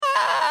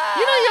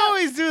You know, you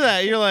always do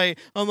that. You're like,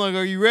 I'm like,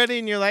 are you ready?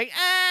 And you're like,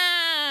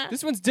 ah.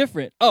 This one's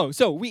different. Oh,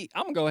 so I'm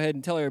gonna go ahead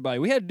and tell everybody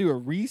we had to do a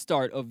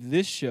restart of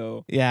this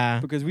show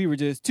Yeah. because we were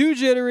just too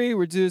jittery.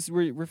 We're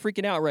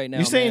freaking out right now.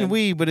 You're saying man.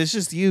 we, but it's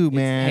just you,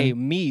 man. Hey,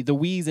 me, the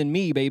we's and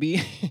me,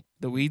 baby.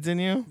 The weeds in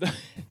you?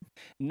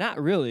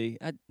 Not really.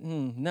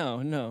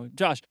 No.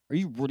 Josh, are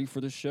you ready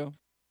for this show?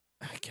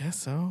 I guess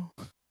so.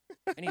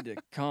 I need to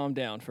calm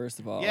down first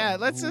of all. Yeah,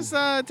 let's just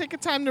take a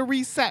time to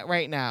reset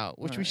right now,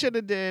 which All we right. should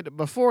have did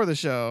before the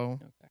show.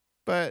 Okay.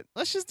 But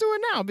let's just do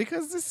it now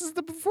because this is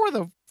the before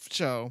the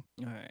show,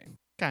 All right.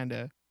 kind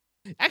of.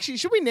 Actually,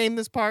 should we name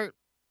this part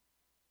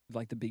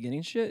Like the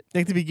beginning shit?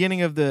 like the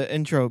beginning of the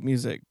intro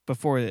music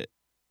before it?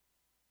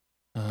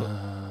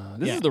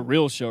 This Yeah. is the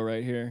real show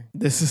right here.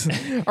 This is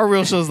our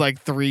real show's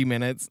like 3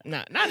 minutes.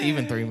 Not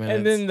even 3 minutes.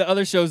 And then the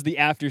other show's the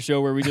after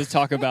show where we just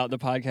talk about the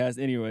podcast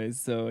anyways.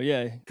 So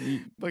yeah.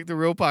 like the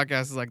real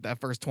podcast is like that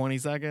first 20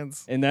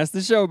 seconds. And that's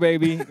the show,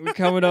 baby. We're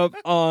coming up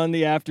on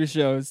the after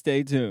show.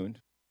 Stay tuned.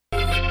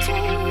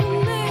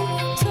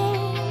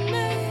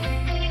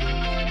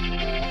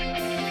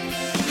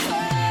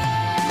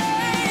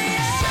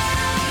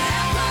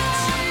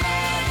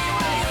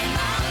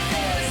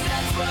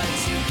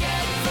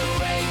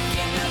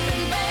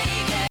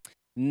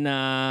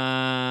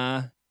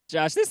 Nah.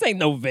 Josh, this ain't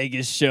no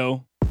Vegas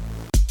show.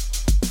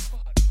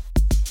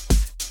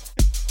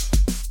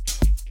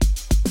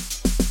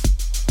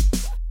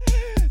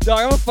 Dog,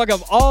 I'm gonna fuck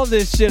up all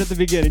this shit at the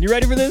beginning. You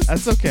ready for this?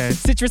 That's okay.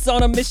 Citrus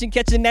on a mission,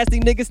 catching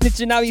nasty niggas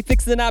snitching. I be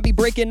fixing, I be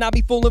breaking, I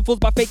be fooling fools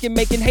by faking,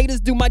 making haters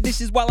do my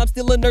dishes while I'm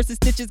still a nurse in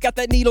stitches. Got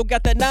that needle,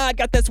 got that nod,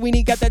 got that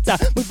Sweeney, got that tie.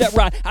 Move that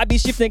rod, I be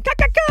shifting, ka.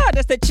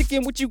 That's that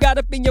chicken, what you got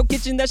up in your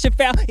kitchen, that shit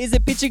foul. Is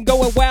it pitching,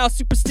 going wild,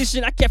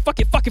 superstition? I can't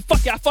fuck it.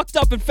 I fucked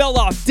up and fell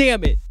off,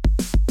 damn it.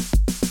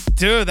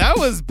 Dude, that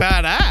was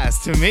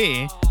badass to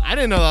me. I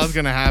didn't know that was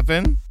going to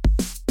happen.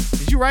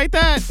 Did you write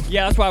that?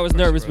 Yeah, that's why I was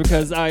nervous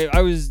because I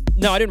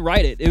didn't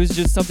write it. It was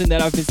just something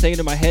that I've been saying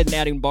to my head and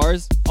adding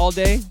bars all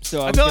day.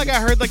 So I feel like I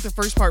heard like the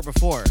first part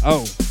before.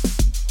 Oh.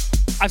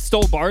 I've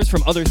stole bars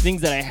from other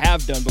things that I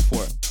have done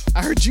before.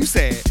 I heard you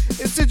say it.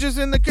 It's just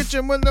in the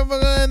kitchen when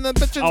in the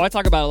kitchen. Oh, I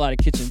talk about a lot of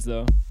kitchens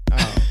though.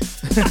 Oh.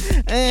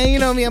 You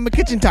know me, I'm a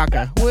kitchen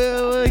talker. What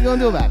are you gonna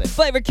do about it?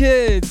 Flavor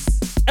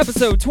Kids,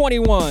 episode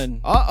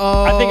 21.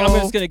 Uh-oh. I think I'm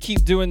just gonna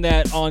keep doing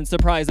that on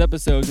surprise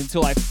episodes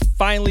until I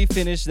finally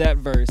finish that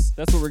verse.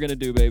 That's what we're gonna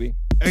do, baby.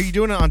 Are you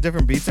doing it on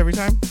different beats every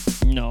time?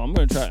 No, I'm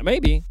gonna try.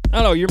 Maybe. I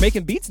don't know. You're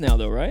making beats now,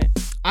 though, right?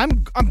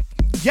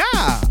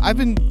 Yeah. I've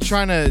been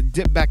trying to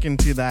dip back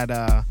into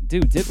that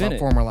Dude, dip in it.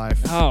 former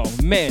life. Oh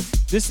man,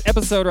 this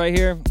episode right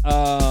here.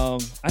 I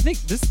think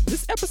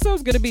this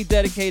episode's gonna be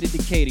dedicated to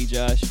Katie,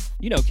 Josh.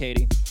 You know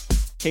Katie.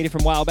 Katie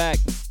from a while back.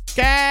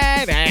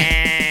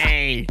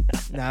 Katie.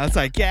 No, it's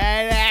like Katie.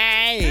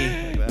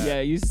 Yeah,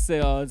 I used to say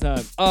it all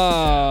the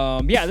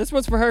time. Yeah, this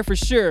one's for her for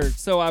sure.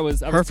 So I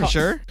was for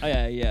sure? Oh,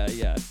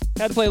 yeah.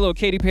 Had to play a little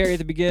Katy Perry at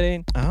the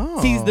beginning.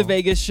 Oh. Tease the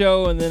Vegas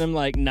show, and then I'm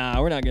like, nah,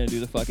 we're not gonna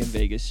do the fucking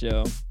Vegas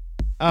show.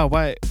 Oh,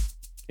 what?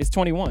 It's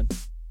 21.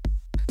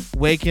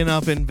 Waking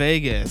up in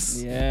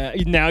Vegas. Yeah,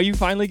 now you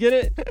finally get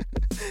it.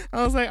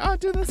 I was like, oh,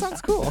 dude, that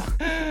sounds cool.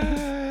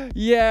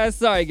 Yeah,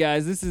 sorry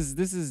guys. This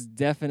is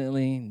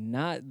definitely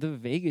not the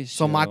Vegas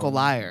show. So Michael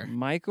Liar.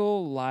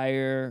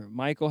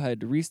 Michael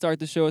had to restart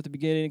the show at the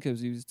beginning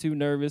because he was too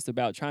nervous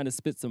about trying to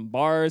spit some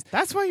bars.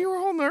 That's why you were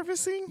all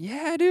nervous,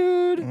 Yeah,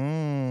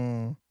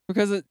 dude.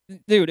 Because,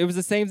 dude, it was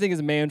the same thing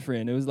as Man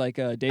Friend. It was like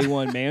a day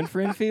one Man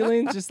Friend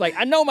feeling. Just like,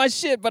 I know my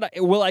shit, but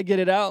will I get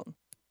it out?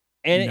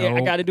 And I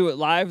got to do it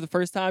live the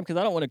first time because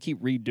I don't want to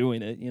keep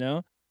redoing it, you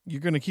know?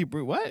 You're going to keep...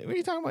 what? What are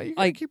you talking about? You're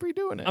like, keep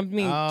redoing it. I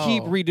mean,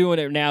 keep redoing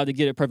it now to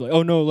get it perfect. Like,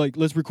 oh, no, like,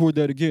 let's record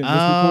that again. Let's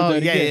record that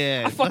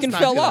again. Yeah. I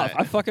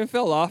fucking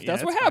fell off.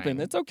 That's what happened.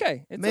 Fine. It's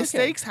okay. It's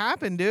Mistakes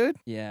happen, dude.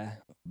 Yeah.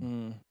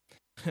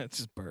 That's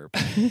just burp.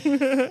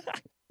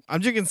 I'm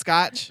drinking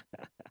scotch.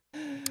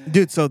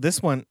 Dude, so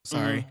this one,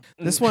 sorry.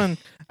 This one,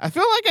 I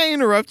feel like I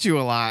interrupt you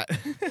a lot.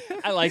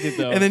 I like it,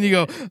 though. And then you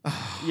go,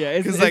 oh. Yeah,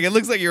 because like it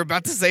looks like you're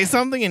about to say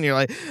something and you're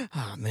like,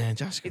 oh man,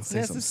 Josh can it's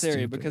say something necessary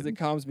stupid. because it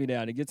calms me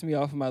down. It gets me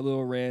off of my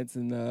little rants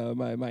and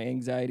my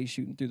anxiety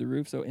shooting through the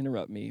roof. So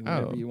interrupt me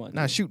whenever you want.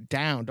 No, shoot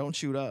down. Don't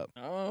shoot up.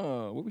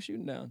 Oh, what we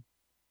shooting down?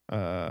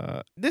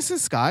 This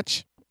is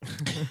scotch.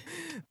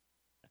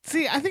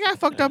 See, I think I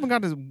fucked up and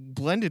got this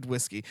blended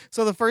whiskey.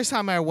 So the first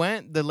time I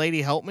went, the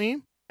lady helped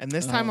me. And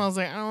this time I was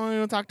like, I don't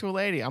want to talk to a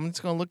lady. I'm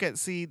just going to look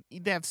see,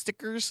 they have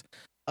stickers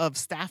of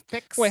staff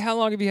picks. Wait, how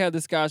long have you had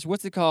this scotch?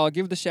 What's it called?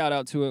 Give the shout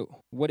out to it.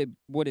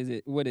 What is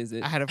it?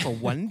 I had it for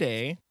one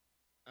day.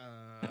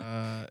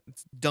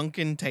 It's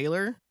Duncan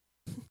Taylor.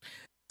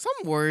 Some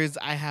words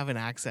I have an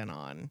accent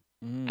on.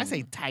 I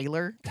say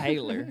Tyler.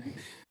 Taylor.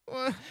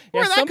 Where'd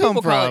Yeah, that some come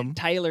people call from? it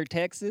Tyler,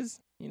 Texas.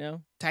 You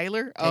know,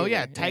 Taylor? Oh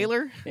yeah,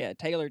 Taylor. Yeah,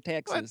 Taylor,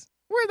 Texas.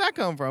 Where'd that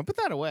come from? Put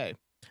that away.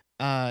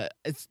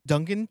 It's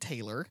Duncan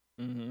Taylor,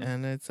 Mm-hmm.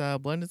 and it's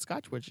blended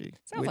Scotch witchy.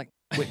 Sounds like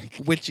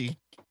witchy.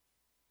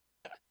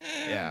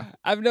 Yeah.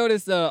 I've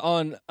noticed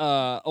on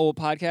old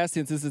podcasts,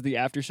 since this is the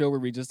after show where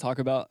we just talk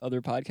about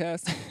other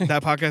podcasts.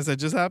 That podcast that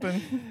just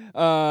happened?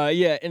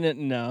 Yeah,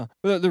 and no,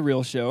 the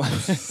real show.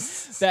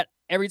 That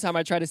every time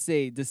I try to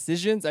say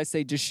decisions, I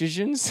say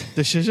decisions.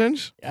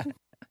 Decisions? Yeah.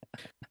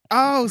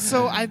 Oh,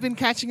 so I've been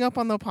catching up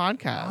on the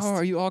podcast. Oh,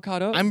 are you all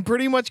caught up? I'm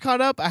pretty much caught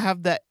up. I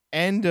have the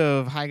end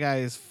of Hi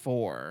Guys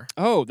 4.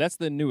 Oh, that's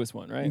the newest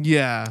one, right?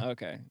 Yeah.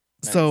 Okay.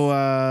 Nice. So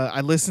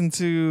I listened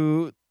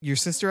to your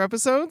sister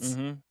episodes.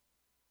 Mm-hmm.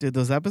 Dude,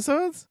 those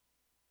episodes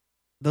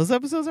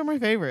are my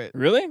favorite.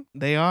 Really?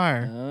 They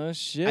are. Oh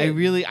shit!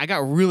 I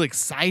got real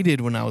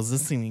excited when I was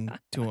listening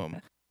to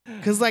them.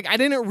 Because, like, I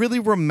didn't really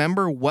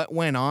remember what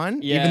went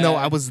on, even though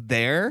I was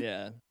there.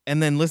 Yeah.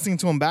 And then listening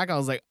to them back, I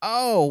was like,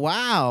 oh,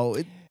 wow.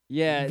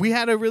 Yeah. We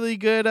had a really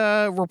good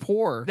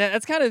rapport.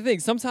 That's kind of the thing.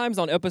 Sometimes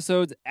on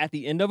episodes, at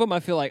the end of them,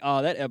 I feel like,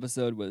 oh, that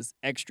episode was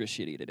extra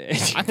shitty today.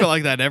 I feel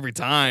like that every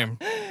time.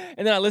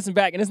 And then I listen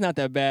back, and it's not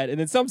that bad. And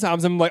then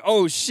sometimes I'm like,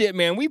 oh, shit,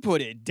 man, we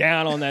put it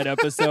down on that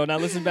episode. And I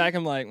listen back,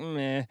 I'm like,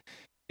 man.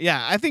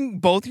 Yeah, I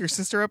think both your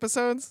sister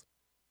episodes,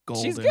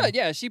 golden. She's good.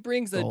 Yeah, she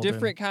brings a Golden.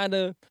 different kind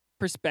of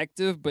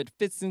perspective, but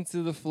fits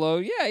into the flow.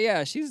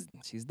 Yeah, she's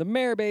the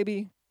mayor,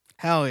 baby.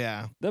 Hell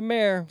yeah. The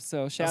mayor.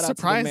 So shout out to the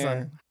Surprised mayor.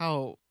 on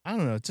how, I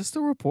don't know, just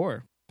the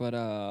rapport. But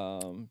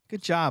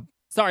Good job.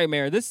 sorry,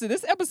 mayor. This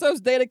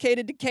episode's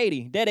dedicated to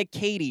Katie.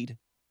 Dedicated.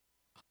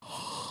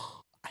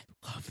 I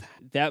love that.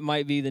 That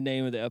might be the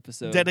name of the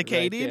episode.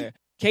 Dedicated? Right there.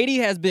 Katie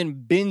has been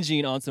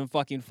binging on some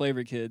fucking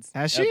Flavor Kids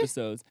Has she?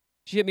 episodes.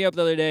 She hit me up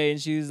the other day and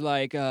she's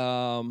like,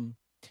 I'm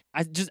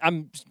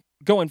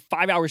going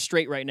 5 hours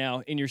straight right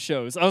now in your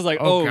shows. I was like,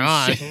 oh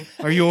God. shit.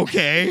 Are you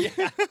okay?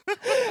 Yeah.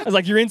 I was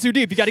like, you're in too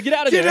deep. You got to get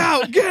out of Get there.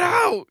 out! Get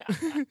out!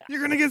 You're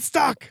going to get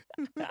stuck.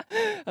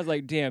 I was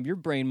like, damn, your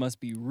brain must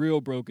be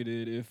real broken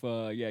if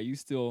you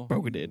still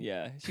Broken it.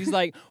 Yeah. She's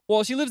like,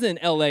 well, she lives in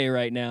LA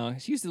right now.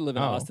 She used to live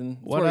in Austin.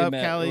 That's What where we up,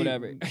 met, or Cali?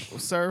 whatever.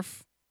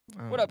 Surf?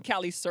 What up,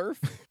 Cali Surf?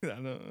 I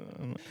don't know.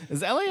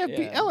 Is LA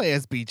Yeah. LA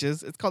has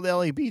beaches? It's called the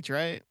LA Beach,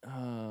 right?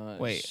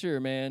 Wait. Sure,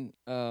 man.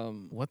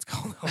 What's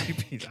called LA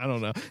Beach? I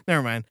don't know.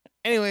 Never mind.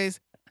 Anyways,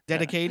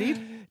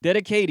 dedicated?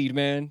 Dedicated,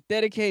 man.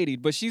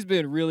 Dedicated. But she's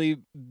been really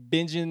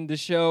binging the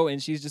show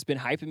and she's just been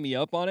hyping me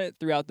up on it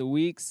throughout the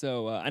week.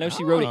 So I know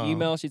she wrote an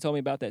email. She told me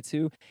about that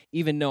too.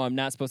 Even though I'm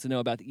not supposed to know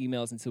about the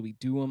emails until we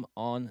do them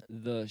on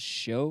the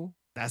show.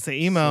 That's the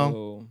email.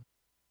 So,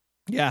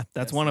 Yeah,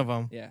 that's one of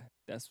them. yeah.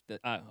 That's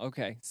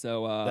okay.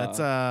 So That's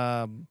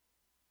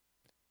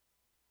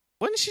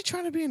wasn't she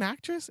trying to be an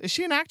actress? Is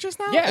she an actress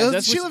now? yeah,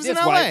 She lives in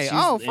that's why LA. she's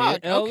Oh in fuck.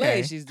 LA.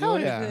 Okay. She's Hell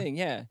doing yeah. her thing.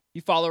 Yeah.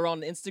 You follow her on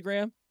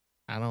Instagram?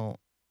 I don't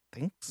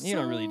think so. You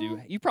don't really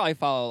do. You probably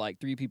follow like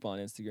 3 people on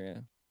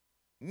Instagram.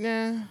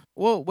 Nah.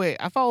 Well, wait.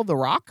 I follow The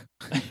Rock.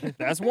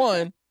 That's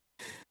one.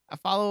 I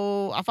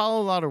follow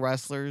a lot of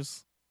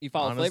wrestlers. You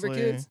follow Flavor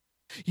Honestly. Kids?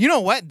 You know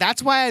what?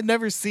 That's why I'd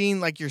never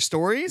seen like your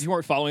stories. You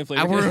weren't following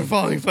Flavor I Kids? weren't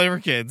following Flavor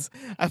Kids.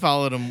 I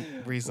followed them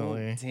Oh,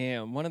 recently.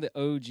 damn, one of the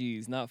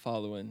OGs not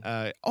following.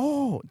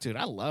 Dude,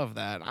 I love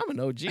that. I'm an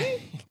OG.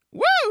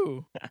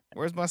 Woo!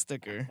 Where's my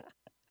sticker?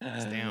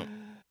 Stamp.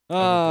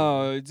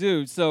 Oh,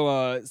 dude.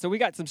 So we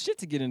got some shit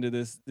to get into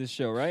this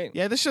show, right?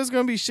 Yeah, this show's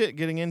gonna be shit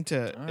getting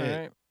into All it.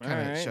 right.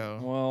 kinda show.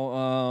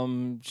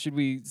 Well, should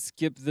we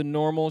skip the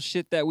normal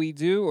shit that we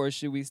do, or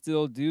should we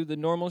still do the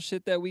normal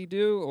shit that we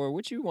do, or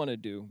what you want to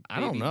do? I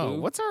don't baby know.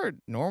 boo? What's our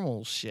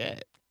normal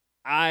shit?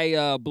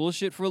 I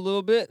bullshit for a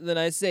little bit, then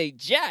I say,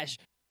 Josh,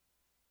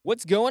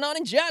 what's going on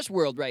in Josh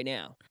world right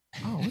now?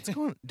 Oh, what's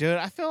going Dude,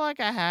 I feel like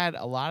I had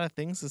a lot of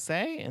things to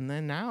say, and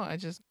then now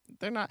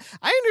they're not.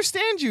 I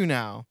understand you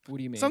now. What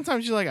do you mean?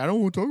 Sometimes you're like, I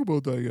don't want to talk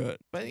about that yet.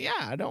 But yeah,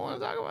 I don't want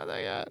to talk about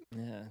that yet.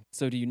 Yeah.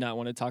 So do you not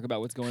want to talk about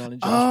what's going on in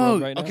Josh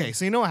world right now? okay.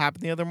 So you know what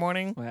happened the other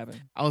morning? What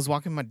happened? I was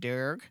walking my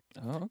dog,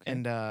 Oh, okay.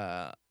 and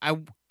I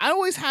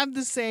always have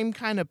the same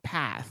kind of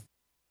path,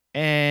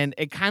 and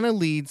it kind of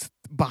leads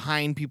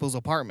behind people's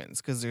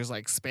apartments because there's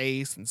like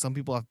space, and some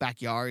people have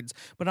backyards,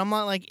 but I'm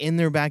not like in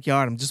their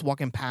backyard. I'm just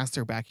walking past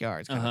their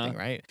backyards, kind of thing,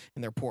 right?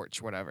 In their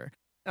porch, whatever.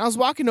 And I was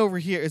walking over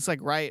here. It's like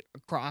right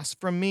across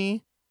from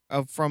me,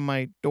 from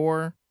my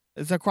door.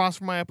 It's across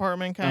from my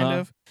apartment, kind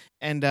of.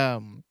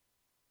 And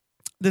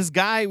this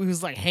guy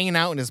was like hanging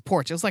out in his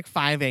porch. It was like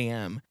 5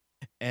 a.m.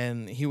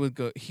 And he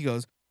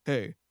goes,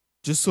 hey,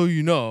 just so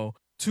you know,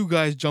 2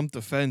 guys jumped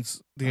the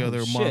fence the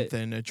other month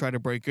and tried to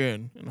break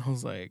in. And I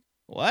was like,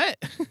 what?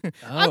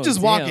 I'm just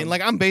walking.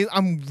 Like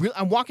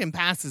I'm walking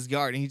past his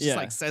yard, and he just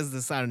like says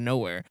this out of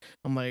nowhere.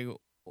 I'm like,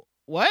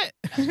 what?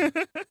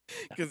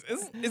 Because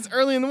it's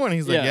early in the morning.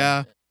 He's like,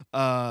 yeah.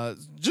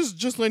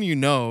 Just letting you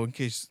know in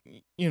case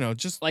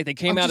just like they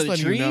came out of the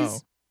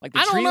trees. Like the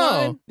I don't tree know.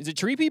 line? Is it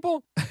tree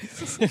people?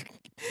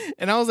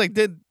 And I was like,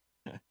 did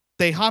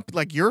they hop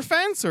like your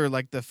fence or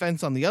like the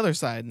fence on the other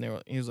side?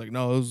 And he was like,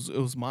 no, it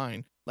was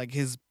mine. Like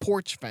his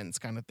porch fence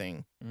kind of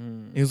thing.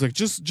 He was like,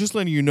 just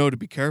letting you know to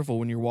be careful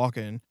when you're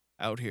walking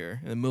out here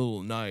in the middle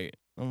of the night.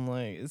 I'm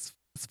like, it's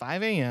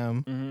 5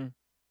 a.m. Mm-hmm.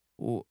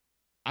 Well,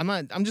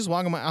 I'm just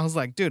walking I was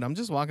like, dude, I'm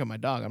just walking my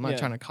dog. I'm not Yeah.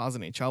 trying to cause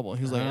any trouble.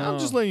 He was like, I'm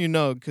just Oh. letting you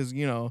know because,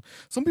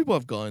 some people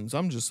have guns.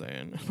 I'm just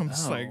saying. I'm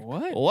just Oh, like,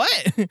 what?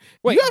 What?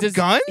 Wait, you have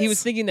guns? He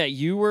was thinking that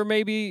you were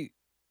maybe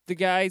the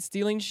guy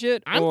stealing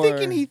shit? I'm or...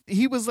 thinking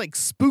he was like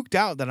spooked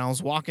out that I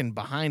was walking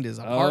behind his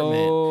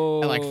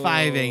apartment at like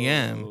 5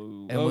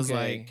 a.m. and was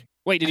like,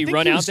 wait, did I he think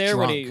run he out was there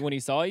drunk. when he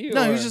saw you?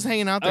 No, he or- was just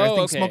hanging out there, I Oh,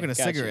 think okay, smoking a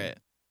gotcha. cigarette.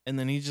 And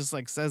then he just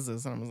like says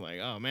this, and I was like,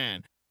 oh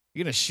man,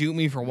 you gonna shoot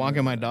me for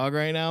walking my dog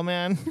right now,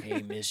 man?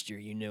 Hey, mister,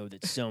 you know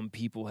that some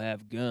people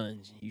have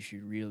guns. You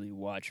should really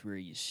watch where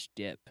you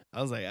step.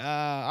 I was like,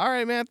 all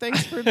right, man,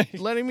 thanks for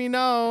letting me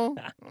know.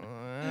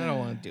 I don't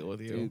want to deal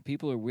with you. Dude,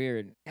 people are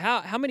weird.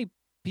 How many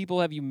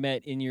people have you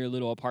met in your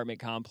little apartment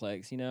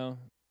complex,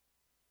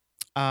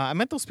 I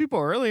met those people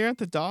earlier at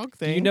the dog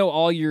thing. Do you know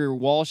all your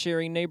wall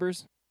sharing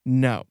neighbors?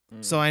 No.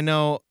 Mm. So I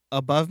know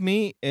above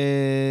me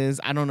is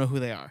I don't know who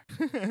they are.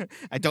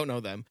 I don't know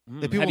them.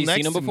 The people Have you next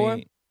seen them to before?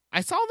 me,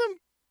 I saw them.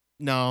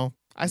 No,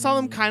 I saw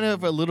them kind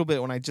of a little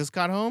bit when I just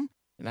got home,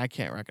 and I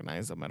can't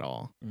recognize them at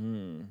all.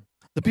 Mm.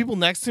 The people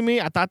next to me,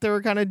 I thought they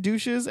were kind of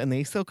douches, and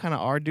they still kind of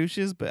are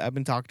douches. But I've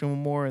been talking to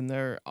them more, and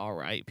they're all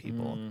right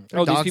people. Mm. Their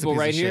Oh, these dog's a people piece of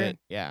right here? shit.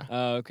 Yeah,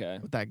 Oh, okay.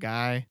 with that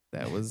guy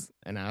that was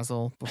an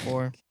asshole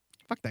before.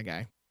 Fuck that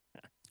guy.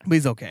 But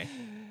he's okay.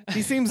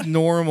 He seems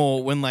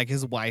normal when like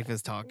his wife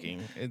is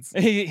talking. It's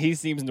He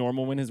seems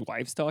normal when his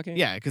wife's talking.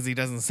 yeah, because he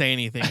doesn't say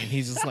anything, and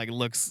he just like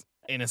looks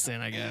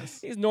innocent, I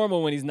guess. He's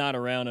normal when he's not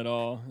around at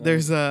all.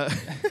 There's a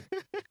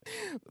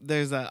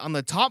on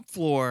the top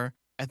floor,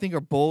 I think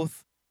are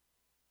both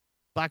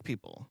black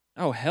people.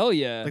 Oh, hell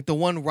yeah. Like the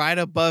one right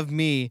above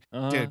me,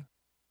 Uh-huh. dude.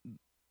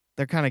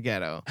 They're kind of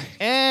ghetto,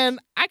 and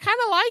I kind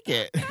of like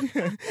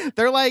it.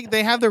 They're like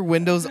they have their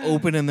windows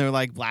open and they're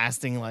like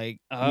blasting like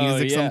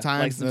music yeah.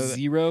 sometimes. Like some So-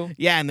 Zero.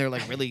 yeah, and they're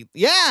like really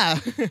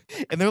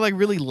and they're like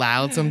really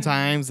loud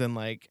sometimes, and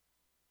like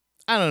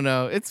I don't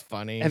know, it's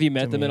funny. Have you to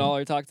met them at me. all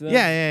or talked to them?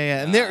 Yeah,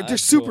 and Ah, they're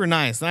that's super cool.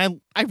 nice,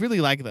 and I really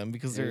like them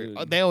because Dude.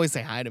 they always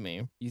say hi to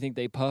me. You think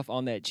they puff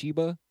on that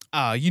Chiba?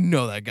 Oh, you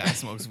know that guy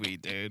smokes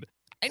weed, dude.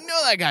 I know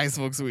that guy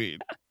smokes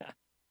weed.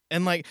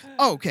 And like,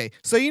 oh, okay.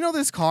 So you know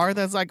this car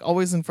that's like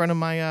always in front of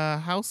my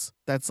house?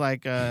 That's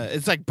like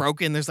it's like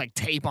broken. There's like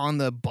tape on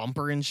the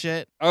bumper and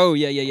shit. Oh,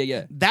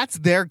 yeah. That's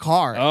their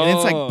car. And it's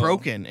Oh. like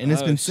broken and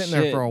it's Oh, been sitting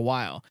there shit. for a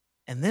while.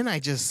 And then I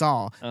just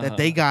saw that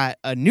they Uh-huh. got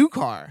a new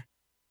car.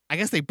 I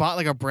guess they bought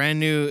like a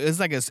brand new, it was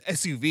like a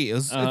SUV.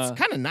 It's Uh-huh.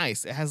 kind of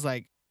nice. It has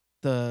like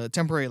the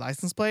temporary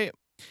license plate.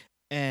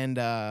 And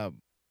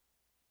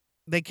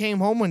they came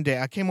home one day.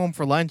 I came home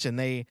for lunch and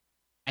they,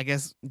 I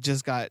guess,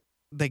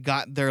 they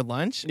got their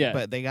lunch, Yeah.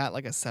 but they got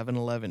like a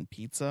 7-Eleven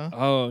pizza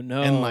Oh,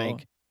 no. and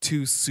like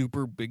 2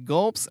 super big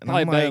gulps. And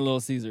probably I'm better like, than Little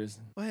Caesars.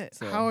 what?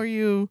 so- How are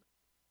you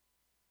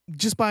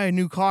just buy a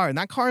new car? And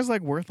that car's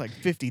like worth like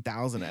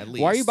 $50,000 at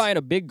least. Why are you buying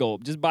a big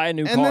gulp? Just buy a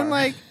new car. And then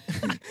like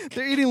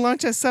they're eating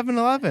lunch at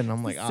 7-Eleven.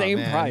 I'm like, oh, Same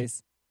man,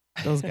 price.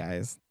 Those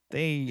guys,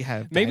 they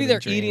have Maybe they're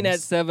diamond eating at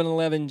dreams.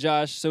 7-Eleven,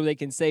 Josh, so they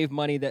can save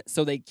money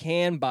so they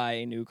can buy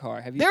a new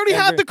car. Have you They already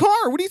ever... have the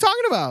car. What are you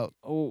talking about?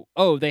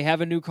 Oh, they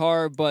have a new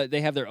car, but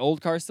they have their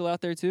old car still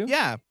out there too?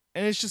 Yeah,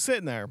 and it's just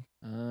sitting there.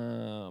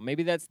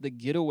 Maybe that's the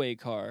getaway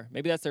car.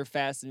 Maybe that's their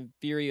Fast and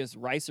Furious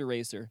Ricer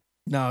Racer.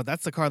 No,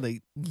 that's the car they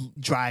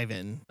drive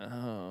in.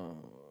 Oh.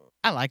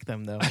 I like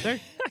them though.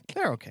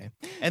 They're okay.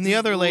 And the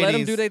other ladies, Let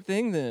them do their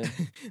thing then.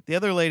 the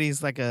other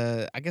lady's like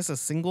I guess a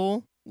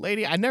single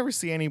lady. I never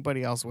see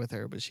anybody else with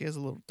her, but she has a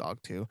little dog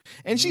too,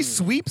 and she Mm.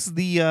 sweeps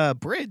the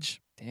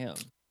bridge. Damn.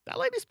 That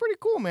lady's pretty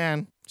cool,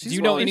 man. Do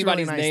you know always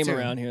anybody's really nice, name too.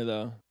 around here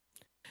though?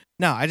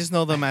 No, I just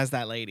know them as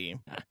that lady.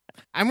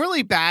 I'm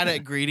really bad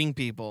at greeting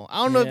people.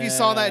 I don't know if you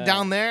saw that Yeah.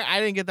 down there. I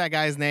didn't get that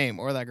guy's name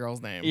or that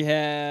girl's name.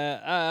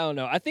 Yeah, I don't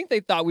know. I think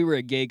they thought we were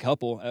a gay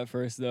couple at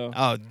first though.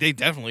 Oh, they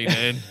definitely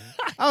did.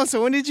 Oh,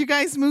 so when did you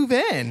guys move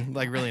in?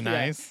 Like really Yeah.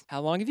 nice.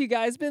 How long have you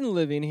guys been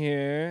living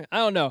here? I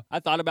don't know. I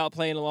thought about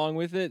playing along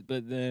with it,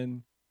 but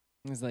then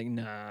I was like,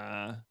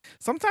 nah.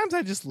 Sometimes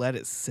I just let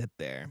it sit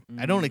there.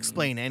 I don't Mm.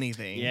 explain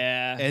anything.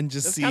 Yeah. And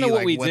just That's see kinda like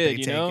what we what did, they you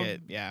take know?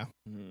 it. Yeah.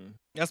 Mm.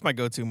 That's my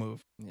go-to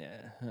move.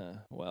 Yeah.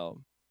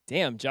 Well,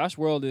 damn. Josh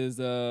World is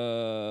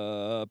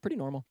pretty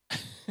normal.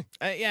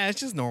 Yeah, it's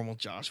just normal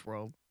Josh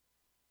World.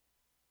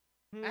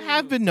 I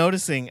have been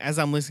noticing as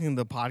I'm listening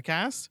to the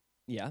podcast,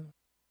 Yeah.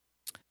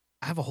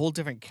 I have a whole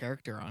different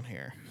character on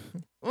here.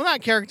 Well,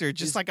 not character,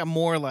 just Is- like a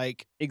more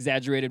like,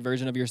 Exaggerated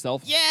version of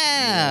yourself.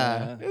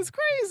 yeah, Yeah. it's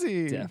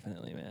crazy.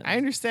 Definitely, man. I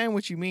understand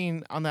what you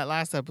mean on that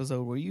last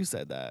episode where you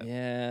said that.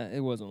 Yeah, it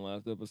wasn't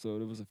last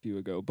episode. It was a few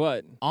ago,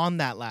 but On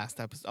that last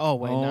episode. Oh,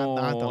 wait, not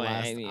the Oh,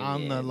 last. I mean,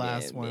 on the yeah,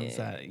 last yeah, ones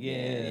yeah, that,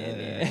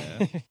 yeah.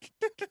 yeah.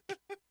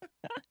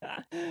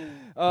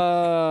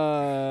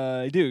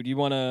 Dude, you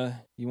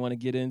wanna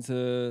get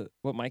into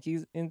what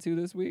Mikey's into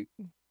this week?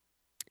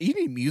 You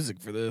need music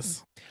for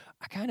this.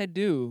 I kind of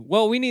do.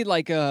 Well, we need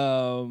like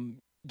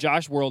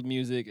Josh World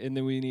music, and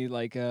then we need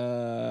like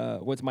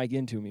what's Mike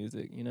into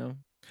music. You know?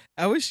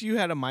 I wish you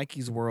had a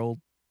Mikey's World.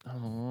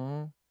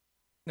 Oh,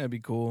 That'd be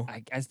cool.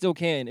 I still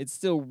can. It's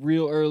still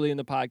real early in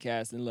the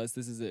podcast, unless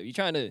this is it. You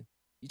trying to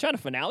You trying to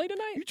finale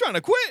tonight? You trying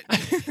to quit?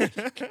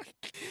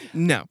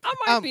 No. I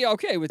might be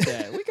okay with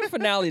that. We can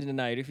finale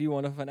tonight if you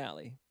want a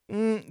finale.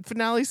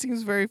 Finale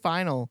seems very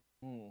final.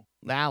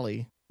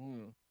 Lally.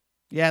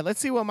 Yeah, let's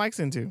see what Mike's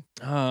into.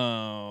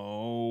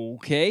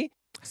 Okay.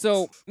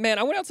 So, man,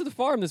 I went out to the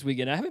farm this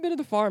weekend. I haven't been to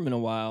the farm in a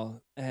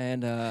while.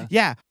 And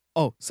yeah.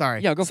 Oh,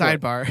 sorry. Yeah, go for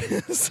it.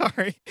 Sidebar.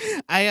 Sorry.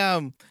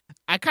 I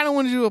kind of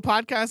wanted to do a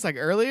podcast like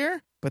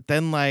earlier, but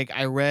then like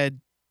I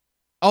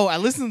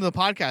listened to the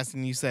podcast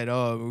and you said,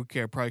 "Oh,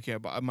 okay, I probably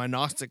can't. My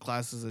Gnostic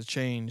classes have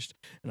changed,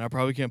 and I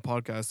probably can't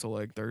podcast till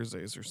like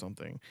Thursdays or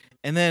something."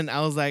 And then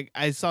I was like,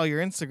 I saw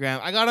your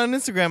Instagram. I got on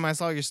Instagram. I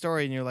saw your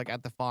story, and you're like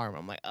at the farm.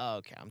 I'm like, oh,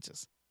 okay. I'm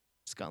just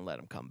gonna let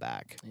him come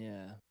back.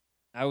 Yeah,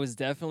 I was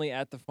definitely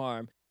at the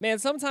farm. Man,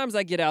 sometimes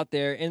I get out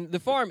there, and the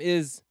farm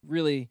is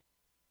really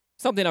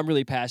something I'm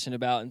really passionate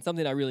about and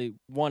something I really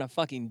want to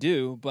fucking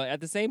do. But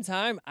at the same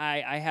time,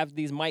 I have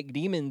these Mike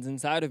demons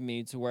inside of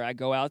me to where I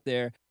go out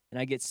there and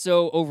I get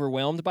so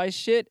overwhelmed by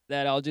shit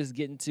that I'll just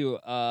get into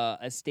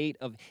a state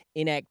of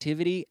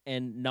inactivity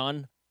and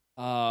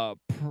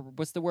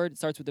what's the word? It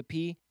starts with a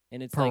P.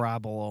 And it's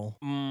parabola.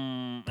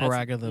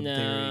 Paragotham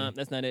theory.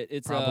 That's not it.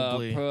 It's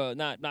probably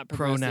not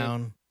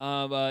pronoun.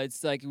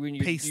 It's like when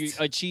you're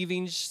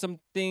achieving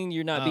something,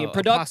 you're not being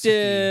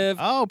productive. productive.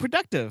 Oh,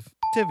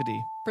 productivity.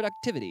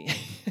 Productivity.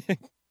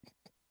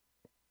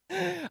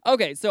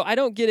 Okay, so I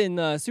don't get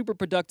in super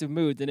productive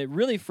moods, and it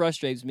really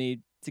frustrates me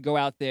to go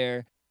out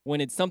there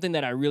when it's something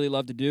that I really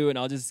love to do, and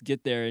I'll just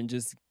get there and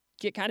just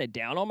get kind of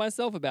down on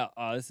myself about,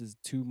 oh, this is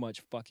too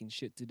much fucking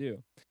shit to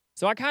do.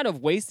 So I kind of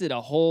wasted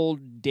a whole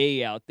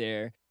day out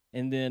there,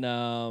 and then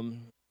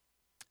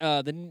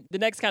the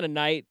next kind of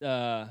night,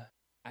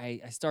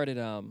 I started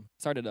a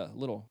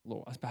little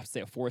I was about to say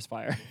a forest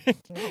fire,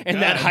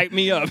 and that hyped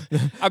me up.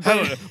 I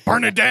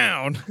burn it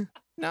down.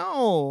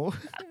 No,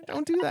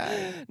 don't do that.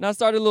 And I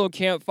started a little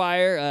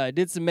campfire,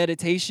 did some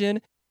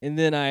meditation, and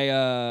then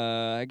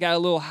I got a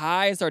little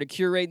high and started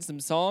curating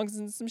some songs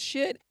and some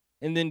shit.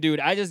 And then,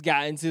 dude, I just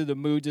got into the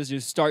mood to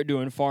just start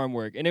doing farm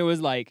work, and it was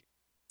like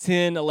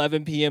 10,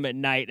 11 p.m. at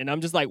night, and I'm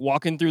just like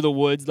walking through the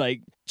woods,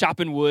 like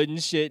chopping wood and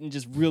shit and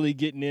just really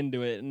getting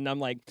into it. And I'm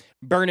like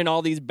burning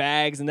all these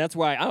bags. And that's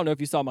why, I don't know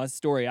if you saw my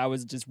story, I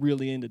was just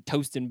really into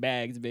toasting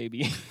bags,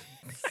 baby.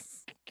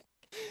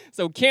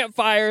 So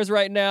campfires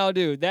right now,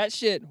 dude, that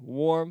shit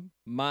warmed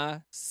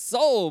my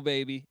soul,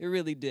 baby. It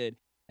really did.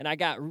 And I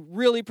got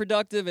really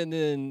productive. And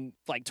then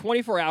like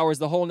 24 hours,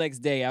 the whole next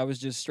day, I was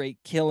just straight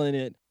killing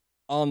it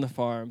on the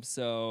farm.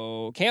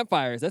 So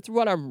campfires, that's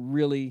what I'm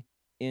really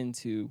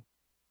into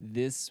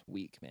this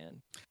week,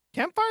 man.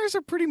 Campfires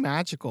are pretty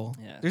magical.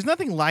 Yeah. There's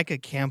nothing like a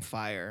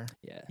campfire.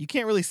 Yeah. You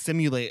can't really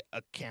simulate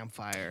a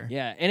campfire.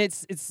 Yeah, and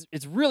it's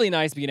really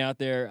nice being out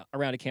there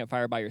around a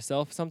campfire by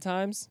yourself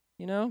sometimes,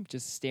 you know,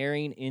 just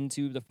staring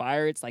into the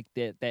fire. It's like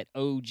that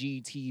OG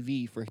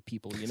TV for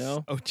people, you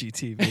know? OG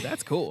TV.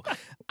 That's cool.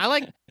 I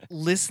like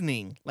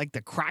listening, like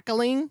the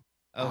crackling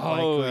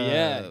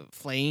of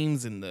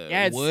flames in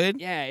the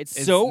wood. Yeah, it's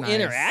It's so nice.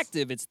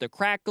 interactive. It's the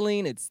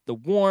crackling, it's the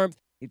warmth,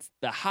 it's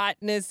the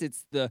hotness,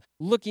 it's the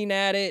looking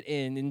at it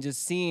and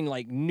just seeing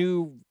like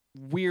new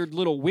weird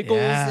little wiggles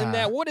in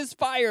that. What is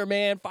fire,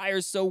 man?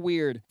 Fire's so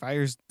weird.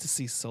 Fire's to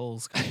see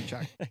souls coming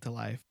back to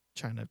life,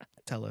 trying to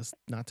tell us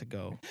not to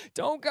go.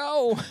 Don't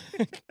go.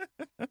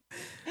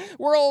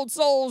 We're old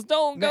souls.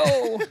 Don't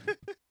go.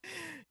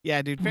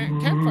 Yeah, dude.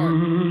 Campfire.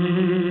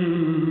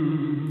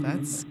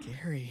 That's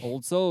scary.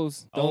 Old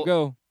souls. Don't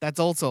go.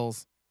 That's old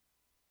souls.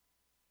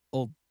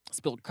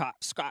 Spilled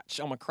scotch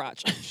on my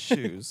crotch.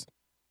 Shoes.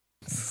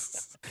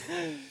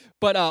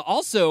 But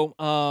also,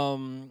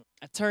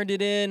 I turned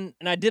it in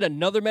and I did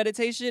another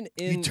meditation.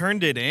 You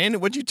turned it in?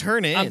 What'd you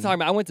turn in? I'm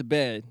talking about I went to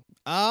bed.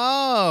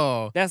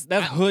 Oh. That's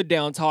hood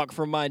down talk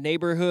from my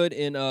neighborhood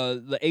in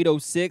the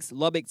 806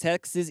 Lubbock,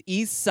 Texas,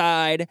 East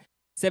Side,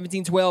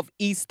 1712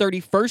 East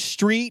 31st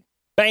Street.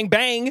 Bang,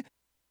 bang.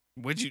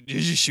 Did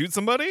you shoot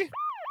somebody?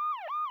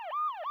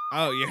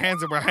 Oh, your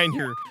hands are behind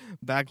your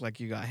back like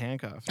you got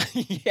handcuffed.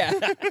 Yeah.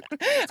 I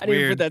didn't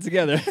even put that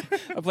together.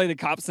 I played the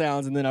cop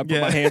sounds and then I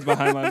put my hands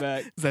behind my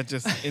back. Is that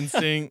just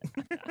instinct?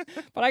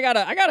 But I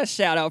got a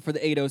shout out for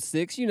the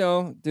 806. You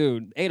know,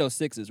 dude,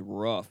 806 is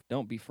rough.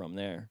 Don't be from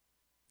there.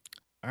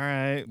 All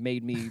right.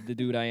 Made me the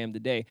dude I am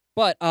today.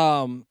 But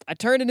I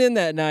turned it in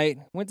that night,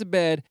 went to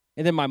bed,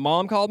 and then my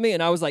mom called me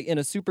and I was like in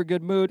a super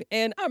good mood.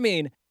 And I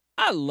mean,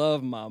 I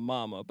love my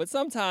mama, but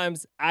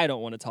sometimes I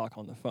don't want to talk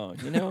on the phone,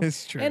 you know?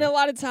 It's true. And a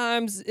lot of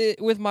times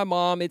with my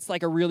mom, it's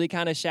like a really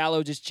kind of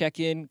shallow, just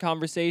check-in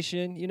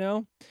conversation, you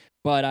know?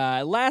 But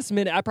last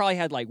minute, I probably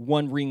had like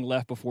one ring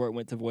left before it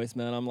went to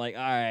voicemail. And I'm like,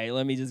 all right,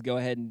 let me just go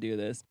ahead and do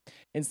this.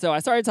 And so I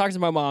started talking to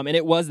my mom, and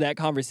it was that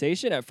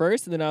conversation at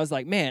first. And then I was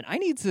like, man, I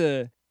need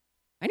to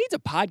I need to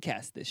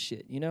podcast this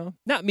shit, you know?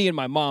 Not me and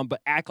my mom,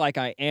 but act like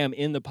I am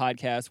in the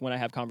podcast when I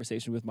have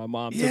conversation with my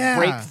mom to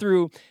break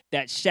through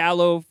that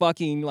shallow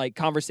fucking like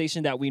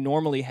conversation that we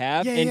normally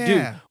have. Yeah, and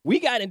dude, we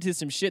got into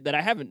some shit that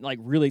I haven't like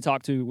really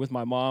talked to with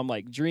my mom,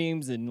 like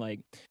dreams and like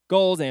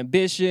goals,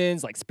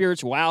 ambitions, like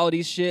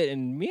spirituality shit.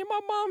 And me and my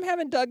mom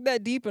haven't dug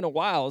that deep in a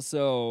while.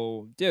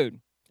 So, dude,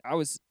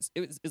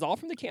 it's all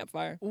from the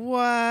campfire.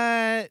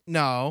 What?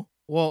 No.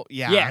 Well,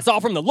 yeah. Yeah, it's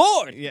all from the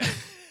Lord. Yeah.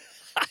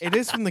 It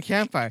is from the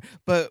campfire.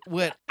 But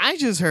what I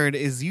just heard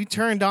is you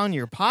turned on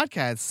your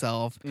podcast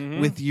self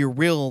with your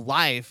real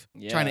life,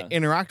 trying to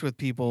interact with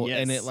people,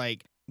 and it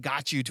like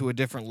got you to a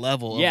different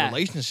level of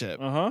relationship.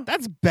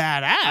 That's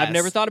badass. I've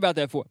never thought about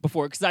that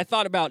before because I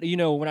thought about, you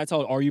know, when I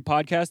told, are you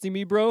podcasting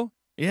me, bro?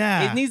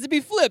 Yeah. It needs to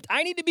be flipped.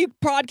 I need to be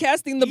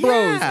podcasting the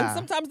bros. Yeah. And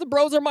sometimes the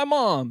bros are my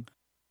mom.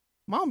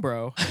 Mom,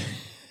 bro.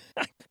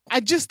 I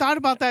just thought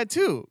about that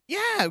too.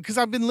 Yeah, because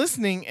I've been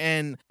listening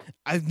and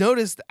I've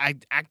noticed I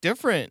act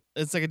different.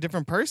 It's like a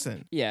different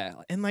person. Yeah.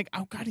 And like,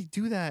 I've got to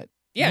do that.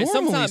 Yeah,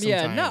 sometimes.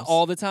 Yeah, not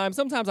all the time.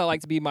 Sometimes I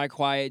like to be my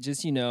quiet,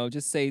 just, you know,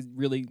 just say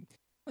really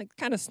like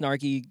kind of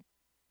snarky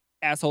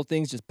asshole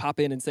things, just pop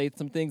in and say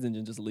some things and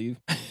then just leave.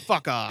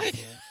 Fuck off.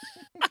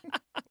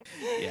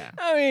 Yeah.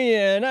 I mean,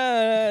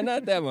 yeah,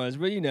 not that much,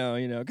 but you know,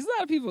 because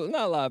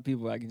not a lot of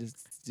people I can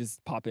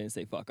just pop in and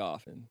say fuck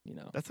off and, you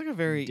know. That's like a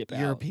very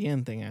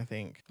European thing, I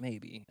think.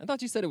 Maybe. I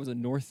thought you said it was a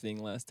North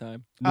thing last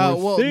time.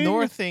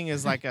 North thing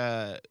is like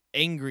a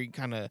angry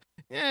kind of,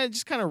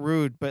 just kind of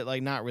rude, but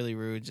like not really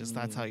rude. Just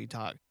that's how you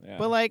talk. Yeah.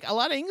 But like a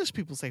lot of English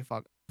people say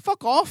fuck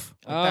off.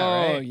 Like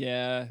that, right?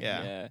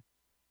 Yeah.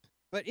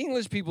 But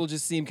English people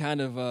just seem kind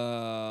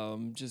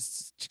of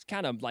just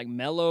kind of like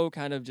mellow,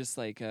 kind of just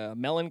like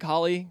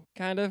melancholy,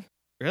 kind of.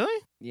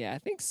 Really? Yeah, I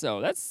think so.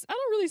 I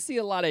don't really see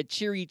a lot of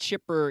cheery,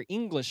 chipper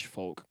English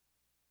folk.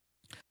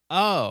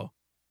 Oh,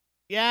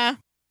 yeah.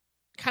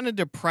 Kind of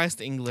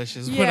depressed English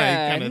is what I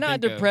kind of think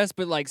not depressed,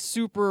 but like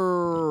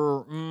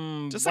super,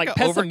 just like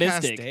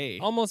pessimistic, day.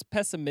 Almost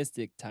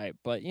pessimistic type.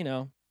 But you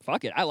know,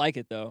 fuck it. I like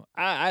it though.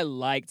 I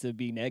like to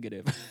be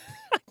negative.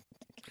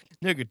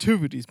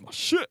 Negativity's my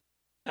shit.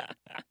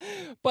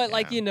 But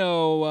like, you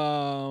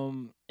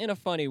know, in a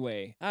funny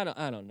way. I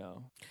don't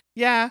know.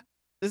 Yeah.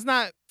 It's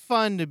not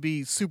fun to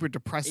be super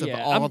depressive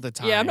all the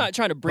time. Yeah, I'm not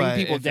trying to bring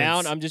people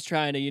down. I'm just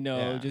trying to, you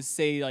know, just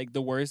say like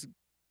the worst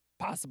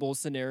possible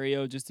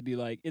scenario just to be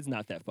like, it's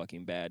not that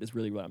fucking bad. It's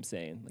really what I'm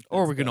saying. Like,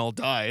 or we can all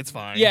die. It's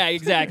fine. Yeah,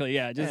 exactly.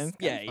 Yeah, just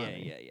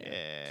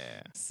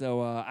yeah.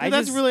 So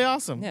that's really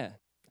awesome. Yeah.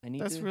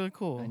 That's really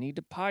cool. I need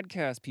to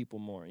podcast people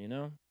more, you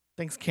know?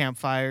 Thanks,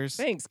 campfires.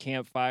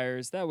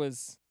 That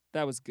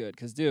was good.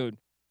 Cause dude,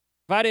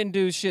 if I didn't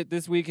do shit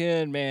this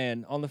weekend,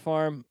 man, on the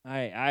farm,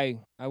 I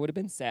would have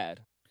been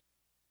sad.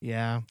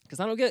 Yeah.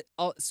 Because I don't get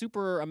a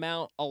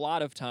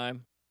lot of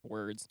time.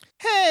 Words.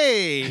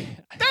 Hey,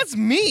 that's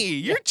me.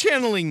 You're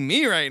channeling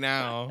me right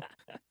now.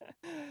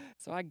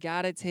 So I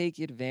gotta take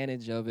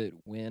advantage of it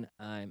when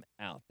I'm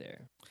out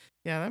there.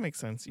 Yeah, that makes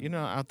sense. You're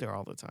not out there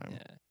all the time.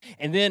 Yeah.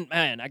 And then,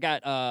 man, I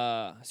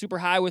got super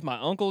high with my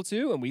uncle,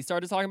 too, and we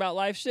started talking about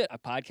life shit. I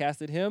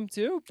podcasted him,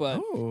 too, but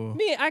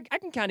I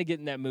can kind of get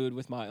in that mood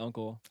with my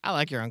uncle. I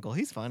like your uncle.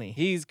 He's funny.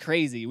 He's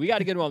crazy. We got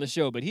to get him on the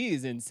show, but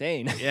he's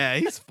insane. Yeah,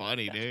 he's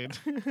funny, dude.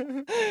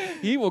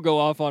 He will go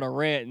off on a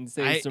rant and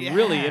say some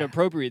really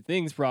inappropriate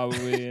things,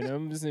 probably, and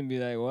I'm just going to be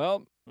like,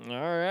 well,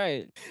 all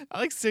right. I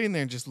like sitting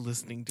there and just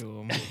listening to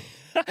him.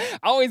 I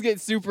always get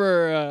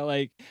super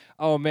like,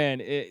 oh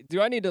man, do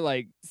I need to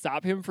like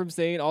stop him from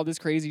saying all this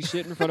crazy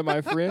shit in front of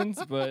my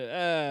friends? But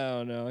I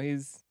don't know.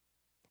 He's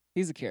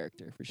a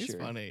character for sure. He's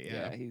funny.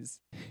 Yeah,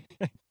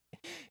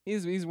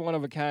 he's one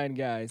of a kind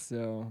guy.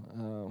 So,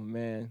 oh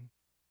man,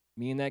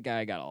 me and that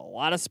guy got a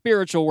lot of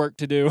spiritual work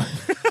to do.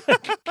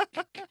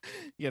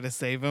 You got to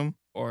save him,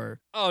 or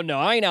oh no,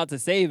 I ain't out to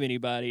save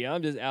anybody.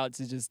 I'm just out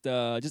to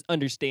just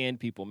understand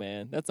people,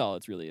 man. That's all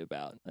it's really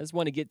about. I just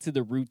want to get to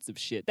the roots of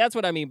shit. That's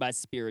what I mean by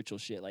spiritual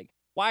shit. Like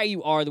why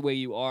you are the way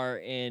you are,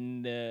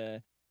 and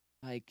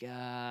I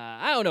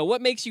don't know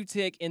what makes you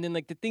tick, and then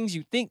like the things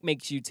you think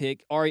makes you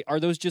tick. Are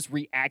those just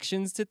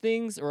reactions to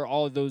things, or are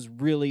all of those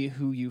really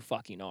who you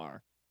fucking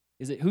are?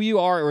 Is it who you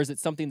are, or is it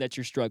something that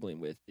you're struggling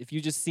with? If you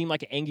just seem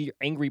like an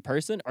angry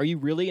person, are you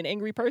really an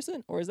angry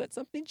person? Or is that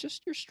something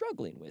just you're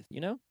struggling with,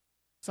 you know?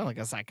 Sound like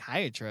a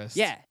psychiatrist.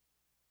 Yeah.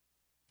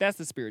 That's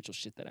the spiritual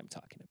shit that I'm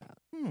talking about.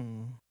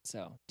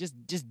 So just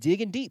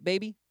digging deep,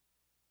 baby.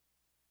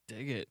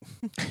 Dig it.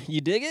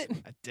 You dig it?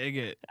 I dig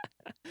it.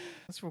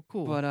 That's real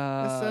cool. But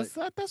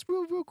that's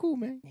real cool,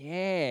 man.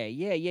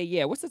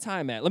 Yeah. What's the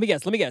time at? Let me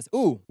guess.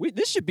 Ooh,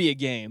 this should be a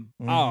game.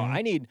 Oh,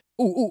 I need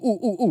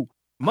ooh.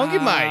 Monkey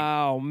Mike.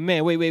 Oh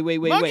man, wait.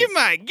 Monkey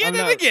Mike, get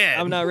it again.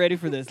 I'm not ready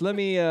for this. Let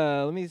me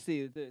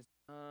see this.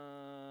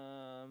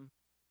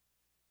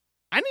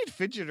 I need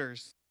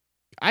fidgeters.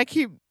 I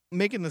keep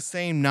making the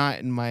same knot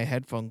in my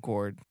headphone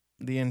cord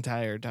the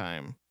entire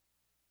time.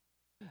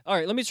 All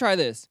right, let me try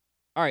this.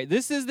 All right,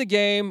 this is the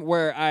game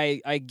where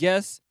I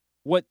guess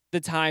what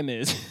the time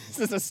is. This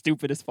is the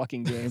stupidest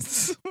fucking game.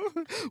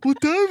 What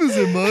time is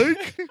it,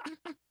 Mike?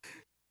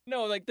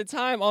 No, like the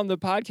time on the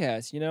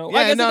podcast, you know? Yeah,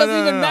 Well, I guess no, it doesn't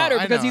no, even no, matter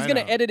I because know, he's I going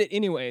to know. edit it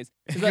anyways.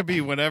 It could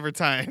be whatever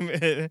time.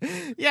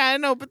 Yeah, I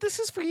know, but this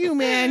is for you,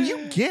 man.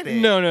 You get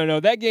it. No.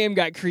 That game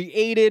got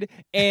created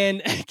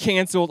and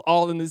canceled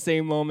all in the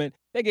same moment.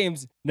 That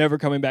game's never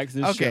coming back to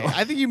this Okay, show.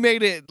 I think you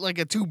made it like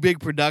a too big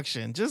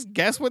production. Just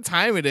guess what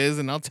time it is,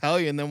 and I'll tell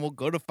you, and then we'll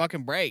go to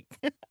fucking break.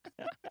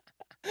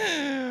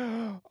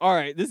 All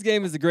right, this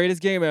game is the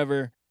greatest game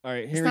ever. All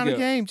right, here It's we not go. a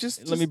game.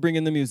 Just Let me bring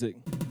in the music.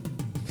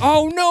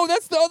 Oh no,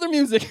 that's the other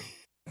music.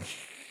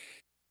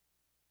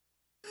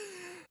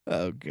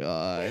 Oh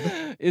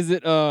God. Is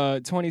it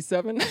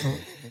 27?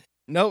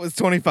 No, it's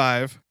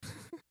 25.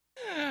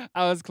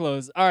 I was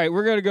close. All right,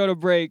 we're gonna go to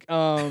break.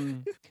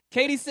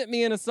 Katie sent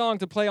me in a song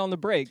to play on the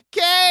break.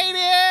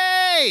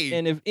 Katie!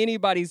 And if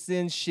anybody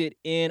sends shit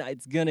in,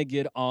 it's gonna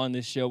get on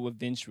the show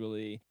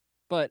eventually.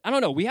 But I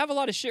don't know. We have a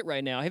lot of shit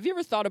right now. Have you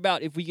ever thought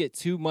about if we get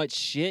too much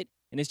shit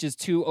and it's just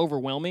too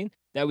overwhelming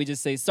that we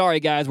just say, sorry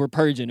guys, we're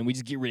purging, and we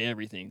just get rid of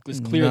everything?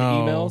 Just clear the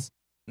emails?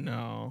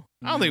 No.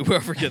 I don't think we'll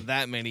ever get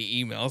that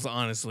many emails,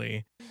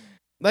 honestly.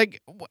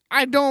 Like,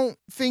 I don't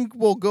think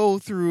we'll go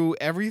through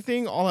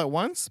everything all at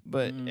once,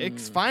 but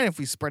it's fine if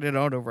we spread it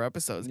out over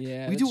episodes.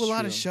 Yeah, we do a that's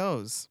lot of true.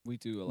 shows. We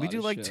do a lot. We do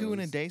of like 2 in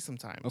a shows. day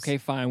sometimes. Okay,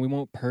 fine. We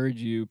won't purge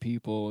you,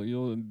 people.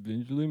 You'll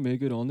eventually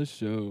make it on the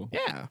show.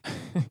 Yeah.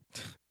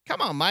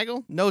 Come on,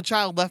 Michael. No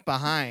child left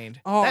behind.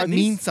 Oh, that are these-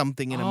 means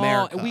something in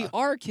America. We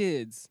are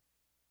kids.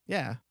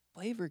 Yeah.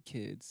 Flavor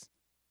kids.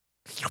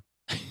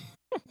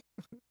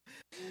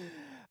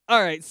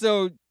 All right,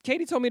 so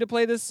Katie told me to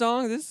play this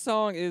song. This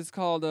song is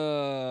called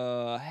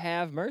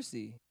Have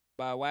Mercy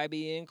by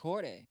YBN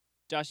Corday.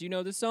 Josh, you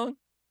know this song?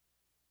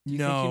 Do you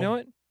think you know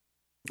it?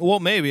 Well,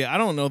 maybe. I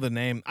don't know the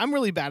name. I'm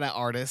really bad at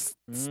artist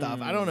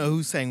stuff. I don't know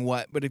who sang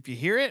what, but if you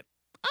hear it,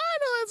 I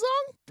know that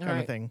song kind All of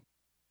right. thing.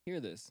 Hear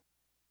this.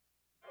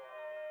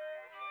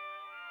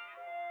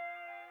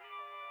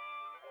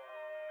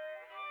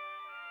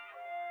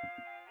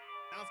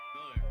 Sounds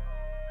familiar.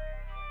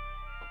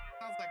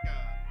 Sounds like a...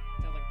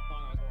 Sounds like the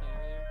song I was playing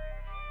earlier.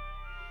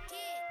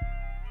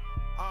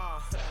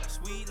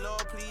 Sweet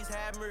Lord, please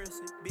have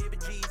mercy. Baby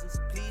Jesus,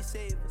 please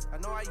save us. I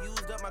know I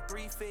used up my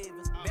 3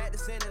 favors. Back to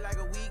sending like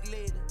a week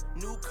later.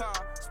 New car,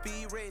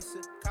 speed racer,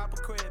 copper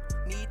crib,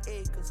 need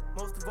acres.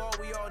 Most of all,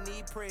 we all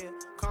need prayer.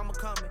 Karma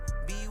coming,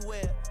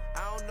 beware.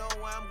 I don't know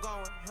where I'm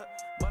going,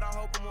 but I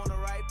hope I'm on the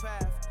right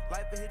path.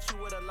 Life will hit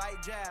you with a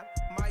light jab.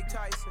 Mike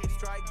Tyson,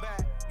 strike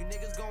back. You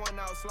niggas going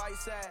out slice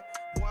sad.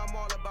 Boy, I'm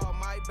all about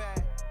my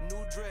bag.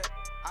 New drip,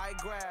 I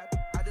grab.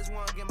 I just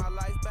wanna get my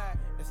life back.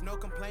 There's no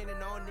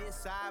complaining on this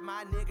side.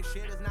 My nigga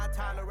shit is not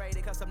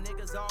tolerated. Cause some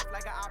niggas off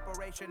like an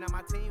operation. Now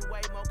my team way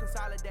more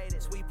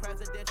consolidated. Sweet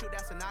presidential,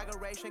 that's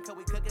inauguration. Cause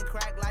we cooking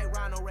crack like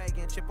Ronald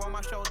Reagan. Chip on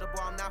my shoulder,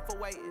 boy, I'm not for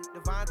waiting.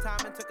 Divine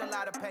timing took a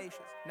lot of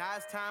patience. Now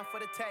it's time for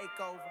the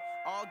takeover.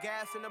 All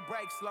gas and the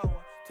brakes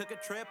slower. Took a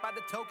trip out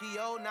to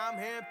Tokyo, now I'm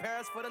here in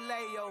Paris for the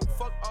layover.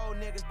 Fuck old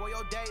niggas, boy,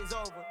 your day's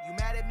over. You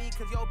mad at me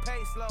cause your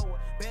pay slower.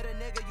 Better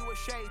nigga, you a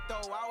shade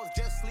though. I was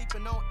just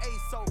sleeping on a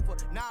sofa.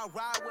 Now I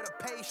ride with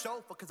a paid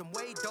chauffeur, cause I'm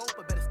way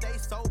doper, better stay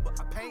sober.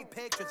 I paint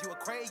pictures, you a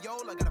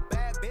Crayola. Got a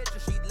bad bitch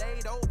and she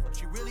laid over.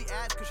 She really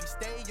asked cause she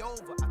stayed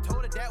over. I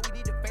told her that we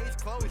need to face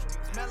closure.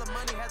 Smell of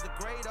money has a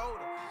great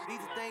odor. These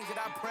are things that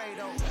I prayed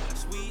on.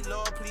 Sweet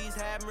Lord, please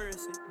have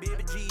mercy.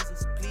 Baby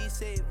Jesus, please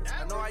save us.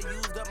 I know I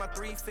used up my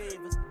 3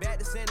 favors. Back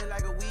to sending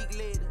like a week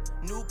later.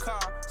 New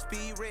car,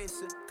 speed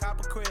racer,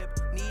 copper crib,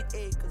 need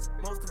acres.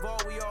 Most of all,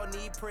 we all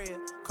need prayer.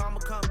 Karma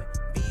coming,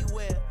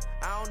 beware.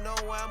 I don't know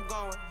where I'm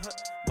going,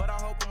 but I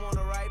hope I'm on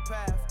the right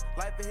path.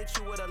 Life will hit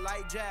you with a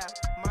light jab.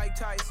 Mike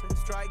Tyson,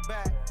 strike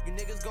back. You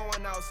niggas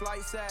going out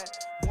slice sad.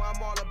 Boy,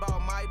 I'm all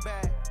about my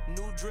bag.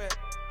 New drip,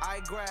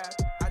 I grab.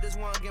 I just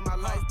wanna get my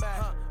life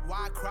back.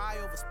 Why cry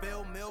over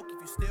spilled milk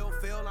if you still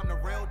feel I'm the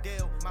real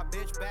deal? My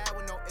bitch bad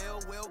with no ill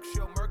will.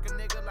 She'll murk a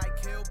nigga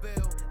like Kill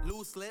Bill.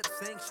 Loose lips,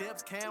 sink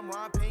ships,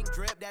 Cameron, pink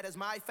drip, that is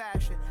my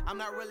fashion. I'm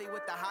not really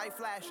with the high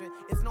flashing.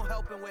 It's no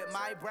helping with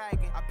my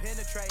bragging. I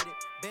penetrated,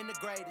 been the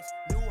greatest.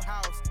 New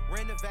house,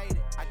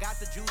 renovated. I got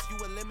the juice, you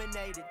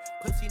eliminated.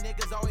 Pussy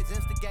niggas always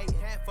instigating.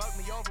 Can't fuck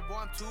me over,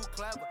 boy, I'm too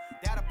clever.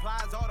 That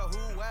applies all to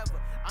whoever.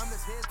 I'm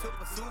just here to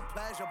pursue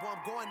pleasure, boy,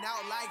 I'm going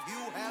out like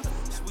you have.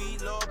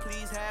 Sweet Lord,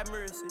 please have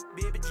mercy.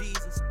 Baby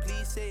Jesus,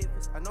 please save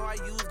us. I know I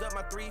used up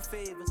my 3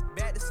 favors.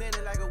 Back to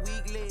sending like a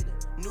week later.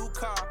 New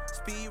car,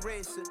 speed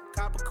racer,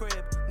 copper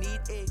crib, need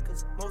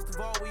acres. Most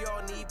of all, we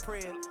all need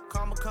prayer.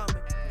 Karma coming,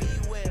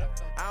 beware.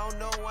 I don't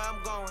know where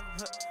I'm going,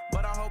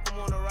 but I hope I'm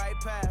on the right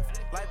path.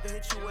 Life will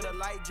hit you with a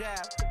light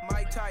jab.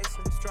 Mike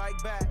Tyson, strike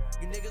back.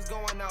 You niggas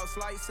going out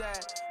slice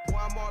sad. Boy,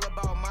 I'm all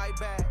about my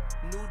bag.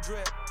 New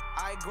drip,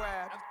 I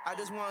grab. I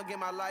just wanna get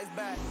my life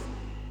back.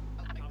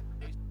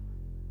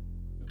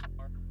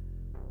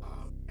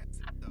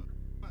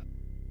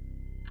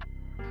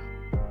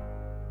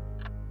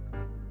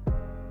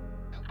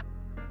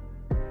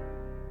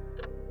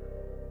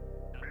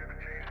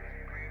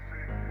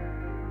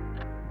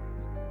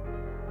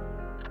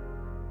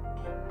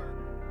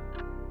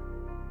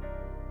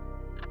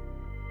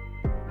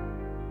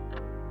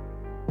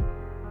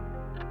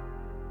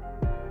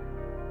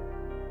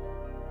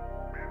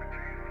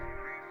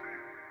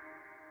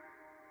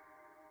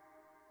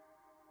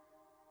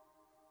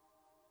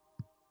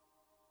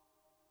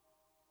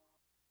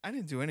 I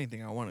didn't do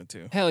anything I wanted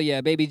to. Hell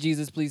yeah, baby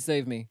Jesus, please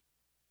save me.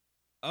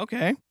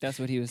 Okay. That's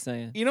what he was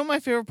saying. You know my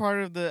favorite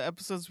part of the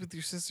episodes with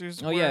your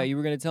sisters? Oh yeah, you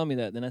were gonna tell me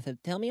that. Then I said,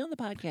 tell me on the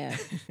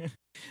podcast.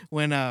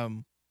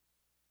 when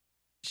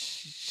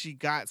she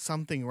got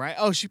something right.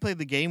 Oh, she played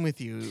the game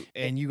with you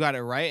and you got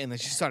it right, and then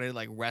she started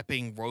like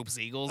repping Ropes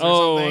Eagles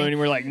or something. And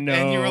we're like, no.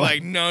 And you were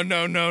like, no,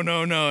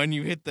 and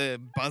you hit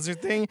the buzzer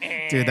thing.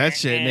 Dude, that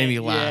shit made me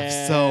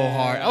laugh so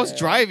hard. I was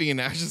driving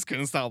and I just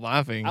couldn't stop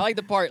laughing. I like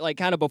the part like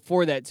kind of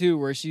before that too,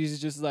 where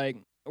she's just like,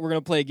 we're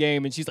gonna play a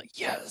game, and she's like,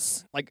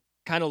 yes, like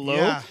kind of low.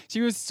 Yeah.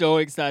 She was so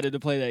excited to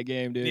play that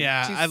game, dude.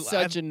 Yeah, she's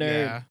such a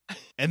nerd. Yeah.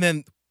 And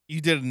then you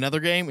did another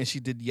game and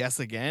she did yes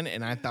again,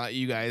 and I thought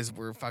you guys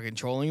were fucking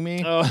trolling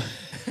me. Oh,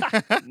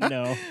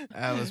 no.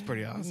 That was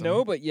pretty awesome.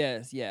 No, but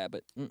yes, yeah,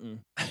 but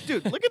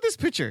Dude, look at this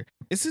picture.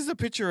 This is a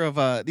picture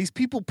of these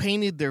people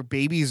painted their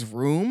baby's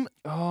room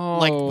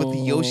like with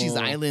the Yoshi's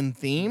Island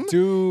theme.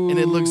 Dude. And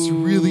it looks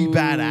really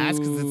badass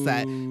because it's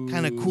that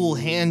kind of cool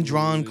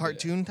hand-drawn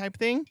cartoon type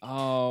thing.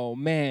 Oh,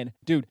 man.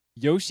 Dude,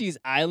 Yoshi's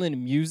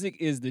Island music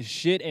is the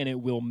shit, and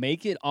it will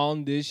make it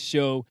on this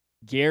show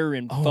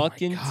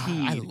fucking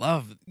I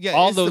love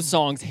all those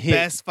songs hit.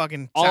 Best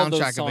fucking all those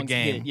soundtrack songs of a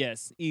game. Hit.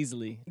 Yes,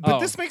 easily. But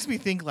this makes me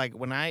think like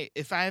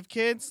if I have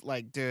kids,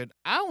 like, dude,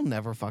 I'll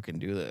never fucking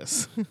do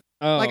this.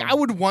 Like, I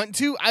would want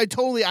to.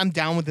 I'm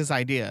down with this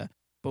idea.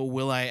 But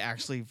will I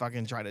actually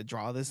fucking try to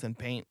draw this and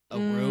paint a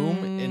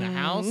room in a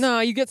house?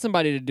 No, you get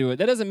somebody to do it.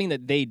 That doesn't mean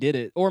that they did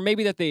it. Or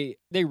maybe that they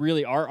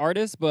really are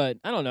artists, but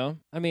I don't know.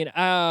 I mean,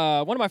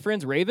 one of my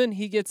friends, Raven,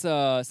 he gets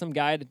some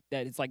guy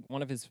that is like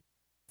one of his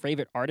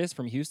favorite artists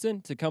from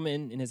Houston to come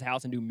in his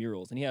house and do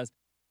murals. And he has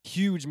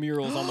huge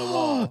murals on the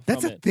wall.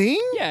 That's a thing?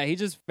 Yeah, he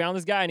just found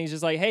this guy and he's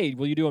just like, hey,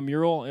 will you do a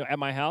mural at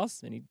my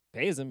house? And he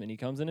pays him and he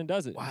comes in and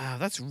does it. Wow,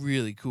 that's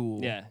really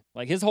cool. Yeah,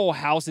 like his whole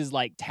house is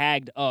like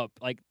tagged up,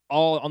 like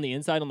all on the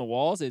inside on the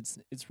walls. It's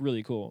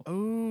really cool.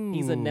 Ooh.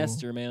 He's a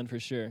nester, man, for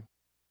sure.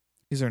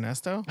 He's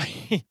Ernesto?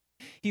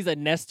 He's a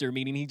nester,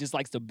 meaning he just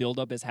likes to build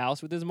up his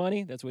house with his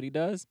money. That's what he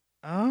does.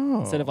 Oh.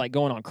 Instead of like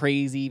going on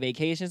crazy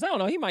vacations. I don't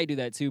know, he might do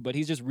that too, but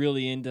he's just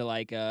really into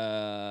like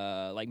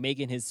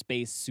making his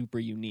space super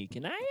unique.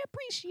 And I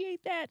appreciate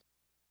that.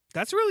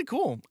 That's really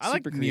cool. I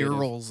like Super creative.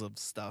 murals of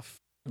stuff.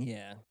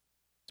 Yeah.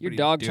 Your pretty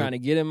dog dope. trying to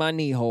get in my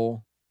knee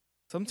hole.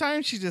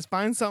 Sometimes she just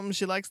finds something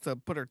she likes to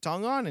put her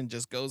tongue on and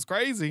just goes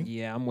crazy.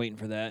 Yeah, I'm waiting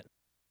for that.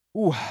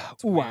 Ooh,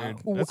 Weird.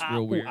 That's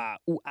real weird.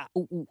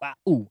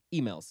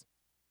 Emails.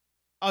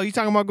 Oh, you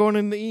talking about going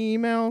in the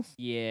emails?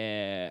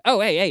 Yeah. Oh,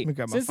 hey. Let me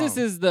grab my Since this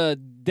phone. is the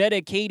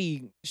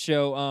Dedicated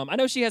show, I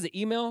know she has an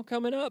email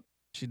coming up.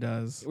 She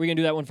does. Are we gonna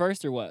do that one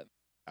first or what?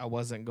 I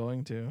wasn't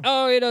going to.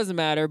 Oh, it doesn't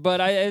matter.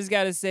 But I just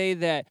gotta say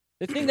that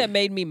the thing that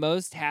made me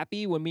most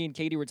happy when me and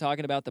Katie were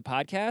talking about the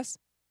podcast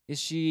is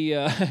she.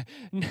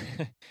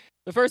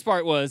 The first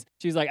part was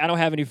she's like, I don't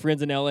have any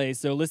friends in LA,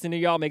 so listening to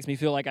y'all makes me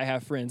feel like I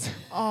have friends.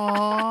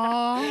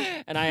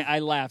 Aww. And I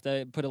laughed.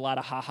 I put a lot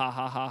of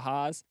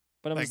ha-ha's.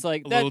 But I'm just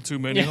like, a little too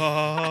many. She's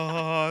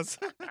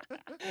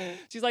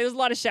like, there's a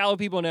lot of shallow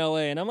people in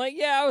LA. And I'm like,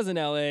 yeah, I was in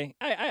LA.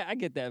 I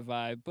get that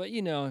vibe. But,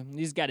 you know,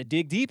 you just got to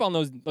dig deep on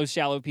those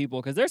shallow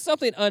people because there's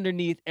something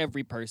underneath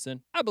every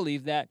person. I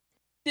believe that.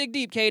 Dig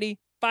deep, Katie.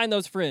 Find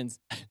those friends.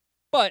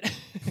 But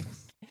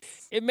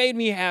it made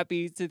me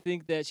happy to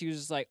think that she was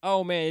just like,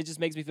 oh, man, it just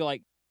makes me feel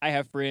like I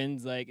have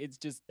friends. Like, it's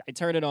just, I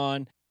turn it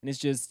on. And it's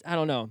just, I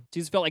don't know. She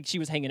just felt like she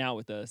was hanging out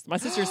with us. My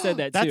sister said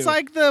that, too. That's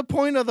like the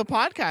point of the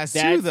podcast,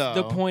 too, though.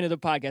 That's the point of the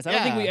podcast. I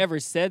don't think we ever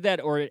said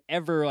that or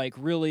ever, like,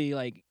 really,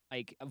 like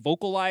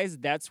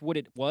vocalized that's what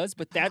it was,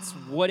 but that's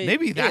what it is.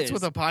 Maybe that's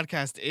what the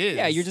podcast is.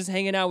 Yeah, you're just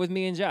hanging out with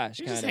me and Josh.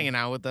 You're just hanging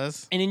out with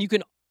us. And then you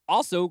can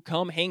also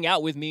come hang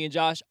out with me and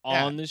Josh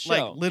on the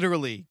show. Like,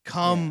 literally,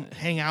 come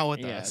hang out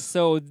with us.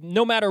 So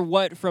no matter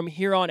what, from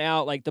here on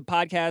out, like, the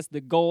podcast, the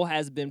goal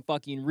has been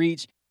fucking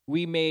reached.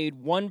 We made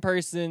one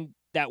person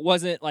that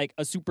wasn't like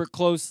a super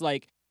close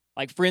like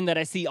friend that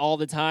I see all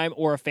the time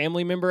or a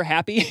family member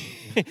happy.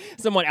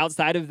 Someone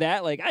outside of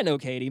that, like, I know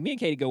Katie. Me and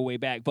Katie go way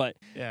back, but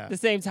at the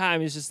same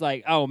time, it's just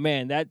like, oh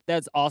man,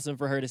 that's awesome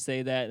for her to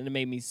say that, and it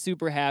made me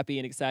super happy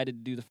and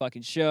excited to do the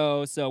fucking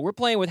show. So we're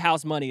playing with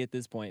house money at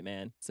this point,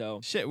 man.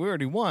 So shit, we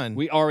already won.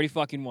 We already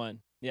fucking won.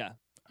 Yeah.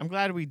 I'm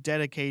glad we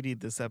dedicated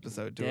this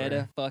episode to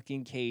her.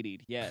 Fucking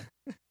Katie. Yeah,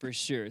 for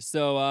sure.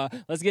 So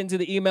let's get into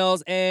the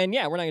emails. And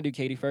yeah, we're not going to do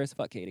Katie first.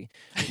 Fuck Katie.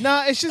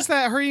 No, it's just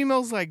that her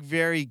email's like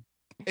very...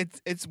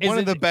 It's one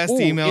of the best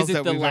emails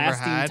that we've ever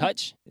had. Is it the lasting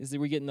touch? Are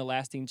we getting the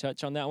lasting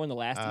touch on that one? The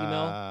last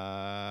email?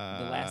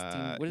 The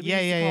lasting... What did we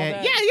used to call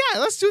that? Yeah.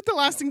 Let's do it the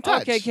lasting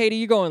touch. Okay, Katie,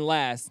 you're going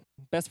last.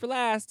 Best for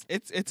last.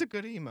 It's a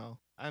good email.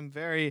 I'm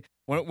very...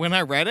 When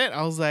I read it,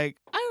 I was like,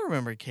 I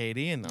remember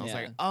Katie. And I was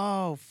like,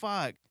 oh,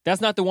 fuck.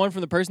 That's not the one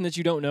from the person that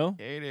you don't know?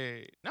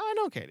 Katie. No, I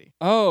know Katie.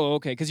 Oh,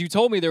 okay. Because you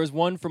told me there was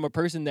one from a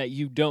person that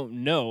you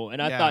don't know.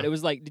 And I thought it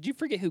was like, did you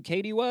forget who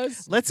Katie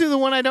was? Let's do the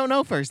one I don't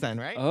know first then,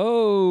 right?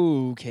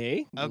 Oh,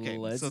 okay. Okay.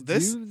 Let's so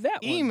this do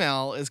that one.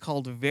 email is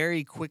called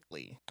Very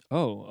Quickly.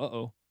 Oh,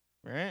 uh-oh.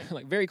 Right?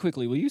 Like, very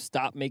quickly, will you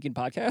stop making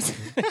podcasts?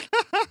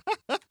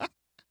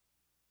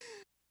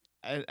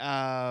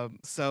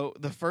 So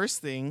the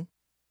first thing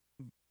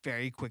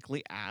very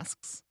quickly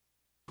asks,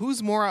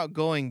 who's more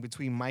outgoing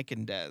between Mike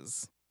and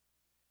Dez?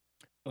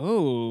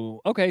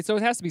 Oh, okay. So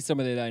it has to be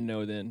somebody that I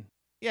know then.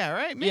 Yeah,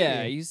 right?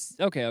 Maybe.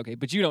 Yeah. Okay.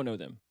 But you don't know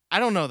them. I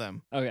don't know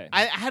them. Okay.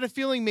 I had a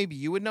feeling maybe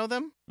you would know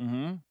them,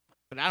 Mm-hmm.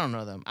 but I don't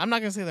know them. I'm not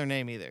going to say their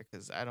name either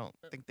because I don't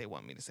think they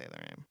want me to say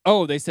their name.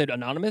 Oh, they said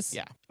anonymous?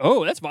 Yeah.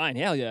 Oh, that's fine.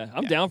 Hell yeah.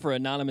 I'm Yeah. down for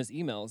anonymous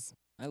emails.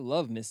 I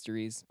love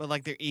mysteries. But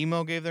like their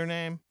emo gave their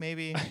name,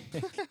 maybe.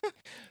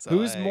 So,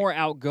 Who's like, more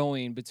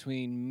outgoing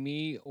between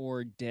me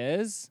or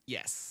Dez?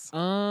 Yes.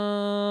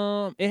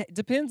 It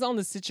depends on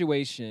the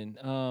situation.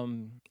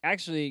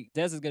 Actually,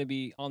 Dez is going to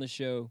be on the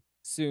show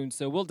soon,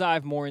 so we'll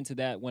dive more into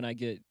that when I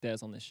get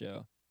Dez on the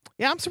show.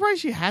 Yeah, I'm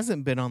surprised she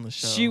hasn't been on the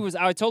show.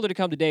 I told her to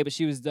come today, but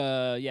she was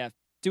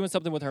doing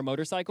something with her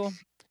motorcycle.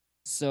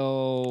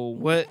 So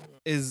What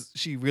is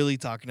she really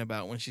talking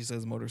about when she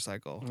says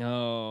motorcycle?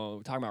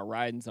 No, talking about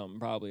riding something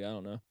probably. I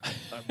don't know.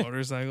 A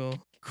motorcycle?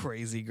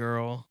 Crazy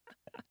girl.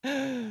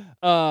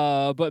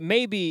 But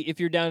maybe if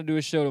you're down to do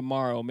a show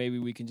tomorrow, maybe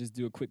we can just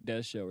do a quick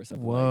Dez show or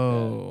something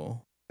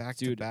Whoa. Back like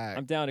that. Dude, to back.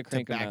 I'm down to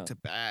crank them back out. to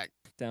back.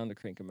 Down to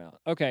crank them out.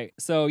 Okay,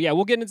 so yeah,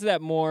 we'll get into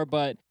that more,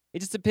 but it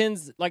just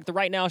depends. Like the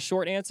right now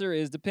short answer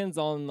is depends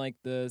on like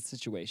the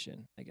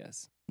situation, I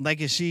guess.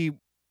 Like, is she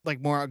like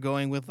more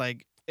outgoing with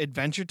like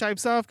adventure type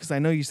stuff? Because I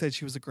know you said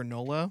she was a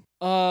granola.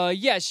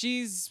 Yeah,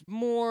 she's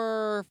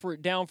more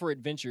down for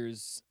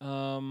adventures.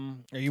 Are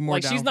you more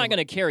like down she's not for,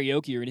 gonna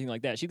karaoke or anything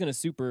like that. She's gonna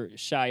super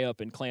shy up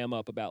and clam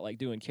up about like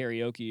doing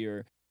karaoke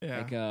or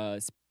Yeah.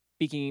 like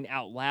speaking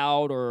out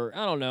loud or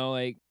I don't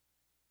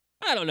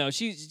know.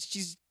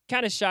 She's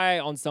kind of shy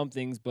on some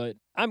things, but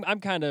I'm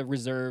kind of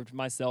reserved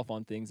myself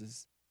on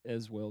things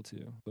as well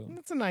too. So.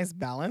 That's a nice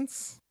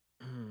balance.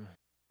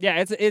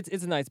 Yeah,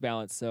 it's a nice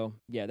balance. So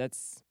yeah,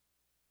 that's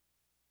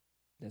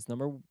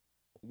number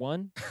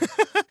one.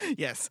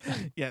 Yes.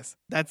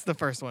 That's the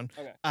first one.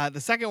 Okay.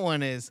 The second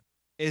one is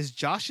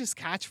Josh's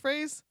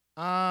catchphrase?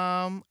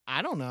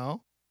 I don't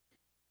know.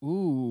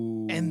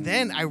 Ooh. And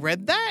then I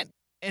read that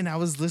and I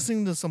was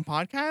listening to some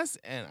podcasts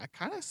and I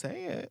kind of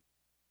say it.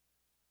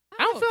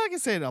 I don't feel like I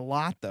say it a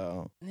lot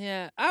though.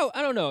 Yeah, I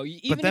don't know.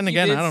 Even then if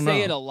again, you did I don't say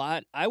know. it a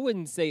lot, I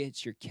wouldn't say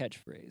it's your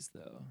catchphrase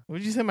though. What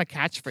did you say my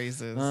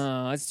catchphrase is?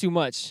 That's too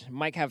much.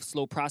 Might have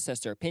slow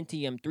processor,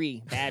 Pentium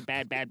 3,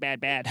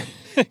 bad.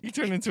 You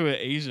turned into an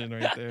Asian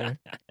right there.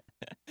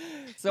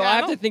 So Yeah, I I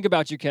have to don't- think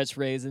about your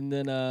catchphrase, and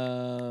then,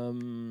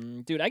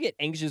 dude, I get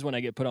anxious when I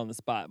get put on the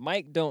spot.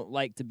 Mike don't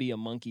like to be a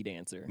monkey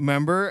dancer.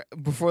 Remember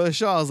before the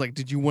show, I was like,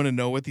 "Did you want to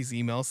know what these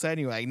emails said?"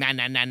 And you were like, "Nah." I'm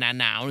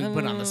gonna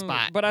put on the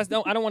spot. But I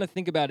don't want to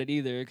think about it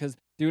either, because,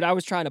 dude, I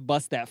was trying to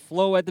bust that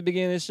flow at the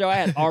beginning of the show. I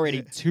had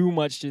already too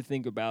much to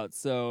think about.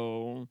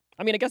 So,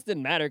 I mean, I guess it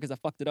didn't matter because I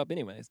fucked it up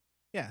anyways.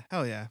 Yeah,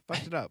 hell yeah,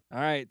 fucked it up. All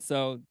right,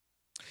 so.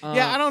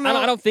 Yeah, I don't know.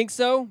 I don't think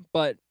so,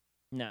 but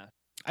nah.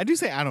 I do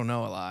say I don't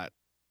know a lot.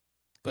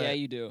 But Yeah,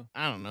 you do.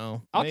 I don't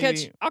know. I'll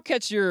Maybe-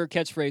 catch your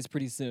catchphrase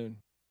pretty soon.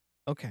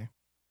 Okay.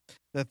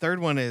 The third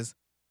one is,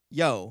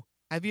 yo,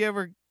 have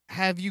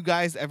you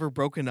guys ever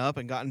broken up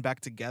and gotten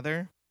back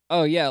together?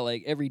 Oh yeah,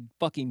 like every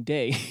fucking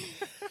day.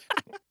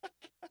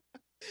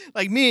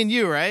 Like me and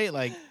you, right?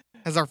 Like,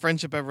 has our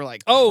friendship ever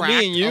like Oh, me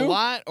cracked and you? a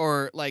lot,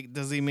 or like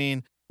does he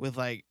mean with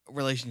like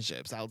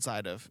relationships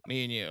outside of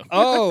me and you?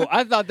 Oh,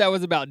 I thought that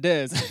was about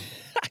Dez.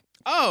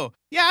 Oh,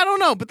 yeah, I don't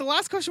know. But the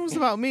last question was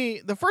about me.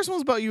 The first one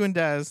was about you and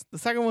Dez. The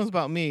second one was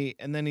about me.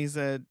 And then he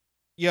said,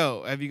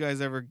 yo, have you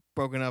guys ever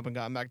broken up and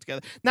gotten back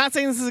together? Not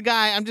saying this is a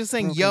guy. I'm just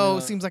saying, Broken yo,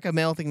 up. seems like a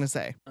male thing to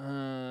say.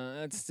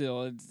 That's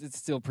still it's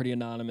still pretty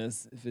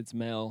anonymous if it's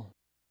male.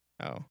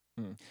 Oh.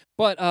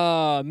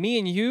 But me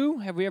and you,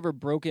 have we ever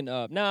broken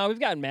up? No, we've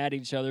gotten mad at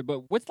each other.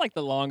 But what's like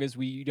the longest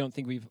you don't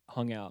think we've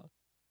hung out?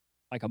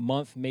 Like a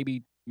month,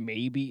 maybe.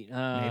 Maybe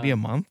a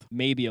month?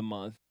 Maybe a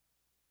month.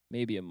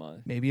 Maybe a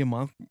month. Maybe a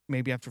month?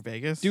 Maybe after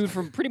Vegas? Dude,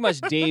 from pretty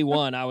much day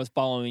one, I was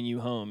following you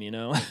home, you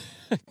know?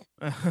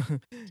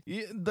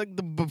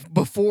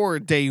 Before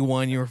day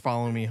one, you were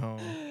following me home.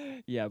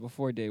 Yeah,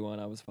 before day one,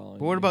 I was following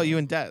But what about you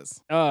and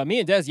Dez? Me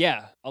and Dez,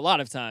 yeah, a lot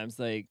of times.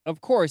 Like,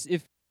 of course,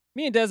 if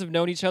me and Dez have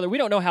known each other, we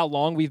don't know how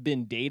long we've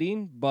been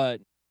dating,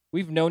 but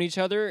we've known each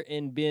other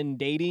and been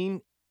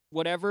dating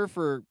whatever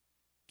for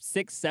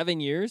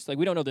 6-7 years. Like,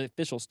 we don't know the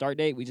official start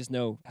date. We just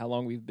know how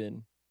long we've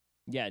been,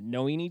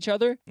 knowing each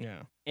other.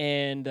 Yeah.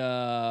 And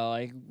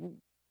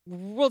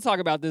we'll talk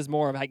about this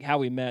more of like how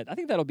we met. I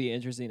think that'll be an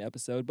interesting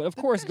episode. But of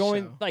course,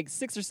 going show. like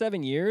 6 or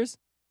 7 years.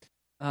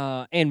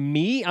 And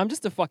me, I'm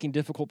just a fucking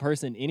difficult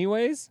person,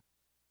 anyways.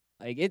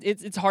 Like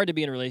it's hard to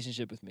be in a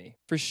relationship with me,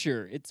 for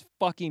sure. It's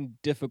fucking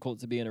difficult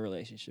to be in a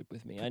relationship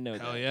with me. I know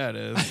Hell that. yeah, it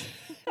is.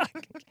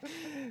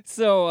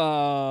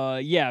 So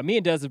me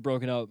and Dez have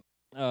broken up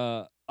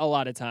a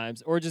lot of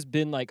times, or just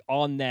been like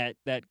on that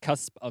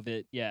cusp of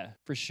it. Yeah,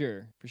 for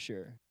sure.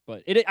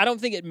 But I don't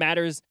think it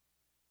matters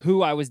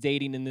who I was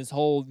dating in this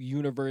whole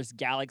universe,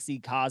 galaxy,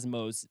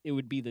 cosmos. It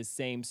would be the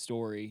same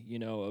story,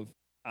 of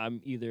I'm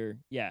either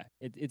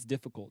it's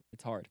difficult,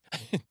 it's hard.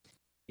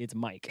 It's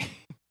Mike.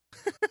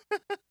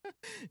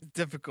 It's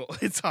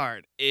difficult. It's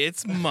hard.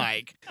 It's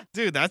Mike.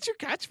 Dude, that's your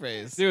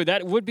catchphrase. Dude,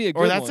 that would be a good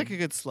Or that's one. like a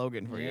good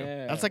slogan for you.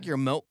 Yeah. That's like your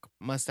milk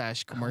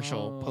mustache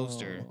commercial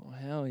poster. Oh,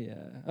 hell yeah.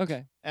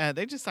 Okay.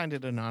 They just signed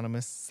it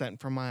anonymous, sent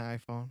from my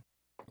iPhone.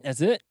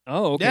 That's it?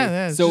 Oh, okay.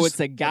 Yeah, it's so just it's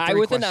a a guy 3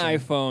 with an question.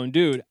 iPhone.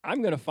 Dude,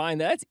 I'm going to find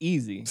that. That's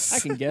easy. I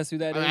can guess who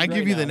that is. I give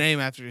right you the now. name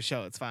after the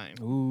show. It's fine.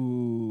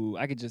 Ooh,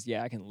 I can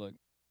look.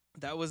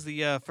 That was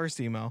the first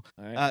email.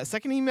 All right.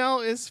 Second email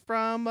is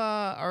from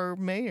our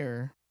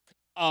mayor.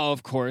 Oh,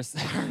 of course.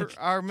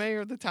 Our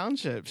mayor of the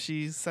township.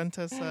 She sent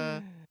us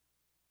a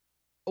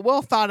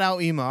well thought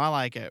out email. I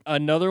like it.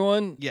 Another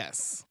one?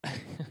 Yes. I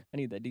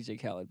need that DJ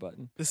Khaled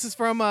button. This is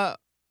from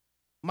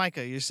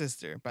Micah, your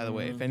sister, by the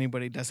way, if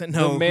anybody doesn't The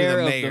know mayor who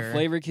of the mayor the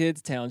Flavor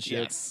Kids Township.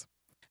 Yes.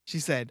 She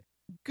said,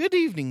 "Good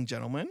evening,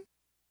 gentlemen.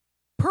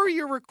 Per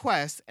your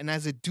request, and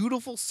as a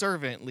dutiful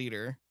servant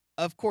leader,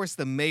 of course,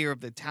 the mayor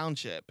of the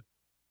township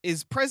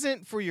is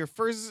present for your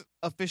first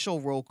official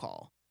roll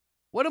call.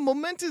 What a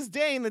momentous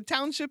day in the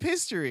township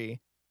history."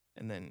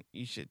 And then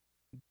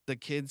the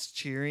kids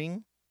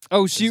cheering.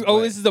 Oh, Is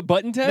what- this is a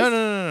button test?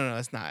 No,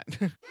 it's not.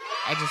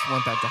 I just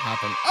want that to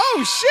happen.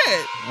 Oh,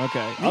 shit.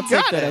 Okay. You I'll take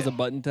got that it. as a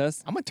button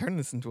test. I'm going to turn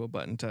this into a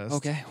button test.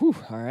 Okay. Whew.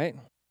 All right.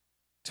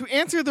 To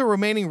answer the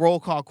remaining roll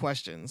call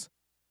questions,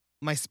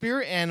 my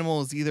spirit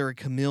animal is either a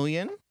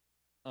chameleon,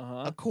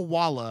 Uh-huh. a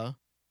koala,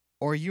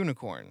 or a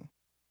unicorn.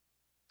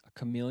 A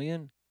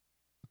chameleon,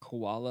 a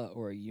koala,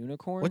 or a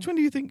unicorn? Which one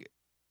do you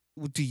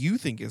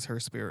think is her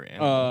spirit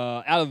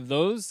animal? Out of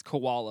those,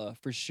 koala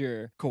for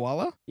sure.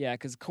 Koala? Yeah,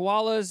 because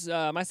koalas,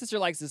 my sister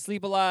likes to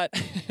sleep a lot.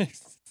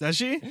 Does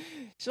she?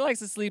 She likes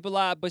to sleep a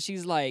lot, but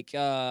she's like,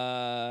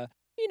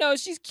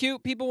 she's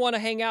cute. People want to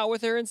hang out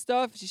with her and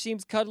stuff. She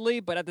seems cuddly,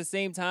 but at the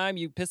same time,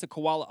 you piss a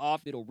koala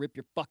off, it'll rip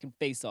your fucking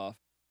face off.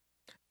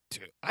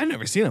 Dude, I've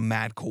never seen a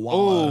mad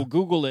koala. Oh,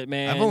 Google it,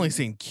 man. I've only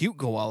seen cute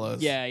koalas.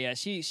 Yeah.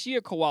 She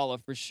a koala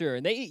for sure.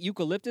 And they eat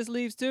eucalyptus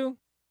leaves too,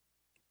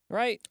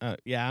 right?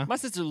 Yeah. My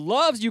sister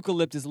loves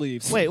eucalyptus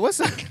leaves. Wait, what's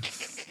that?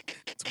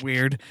 It's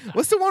weird.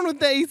 What's the one with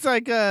that eats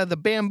like the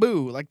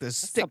bamboo, like the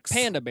It's a sticks?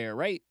 panda bear,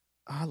 right?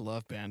 I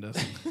love pandas.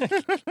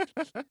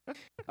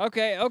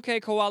 Okay,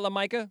 koala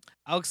Micah.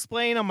 I'll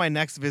explain on my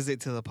next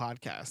visit to the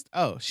podcast.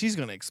 Oh, she's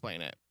gonna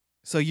explain it.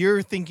 So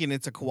you're thinking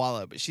it's a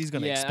koala, but she's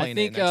gonna explain I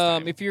think it next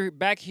time. if you're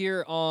back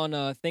here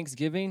on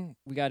Thanksgiving,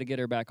 we got to get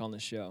her back on the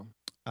show.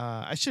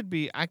 I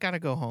gotta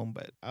go home,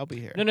 but I'll be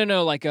here.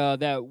 No, like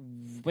that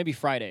maybe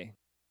Friday.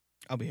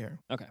 I'll be here.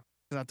 Okay.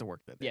 'Cause I have to work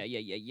that day.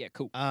 Yeah,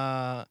 cool.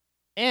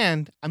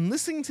 And I'm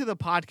listening to the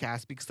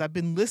podcast because I've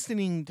been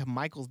listening to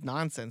Michael's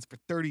nonsense for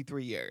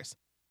 33 years.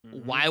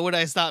 Mhm. Why would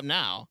I stop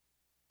now?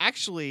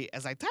 Actually,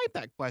 as I type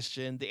that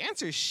question, the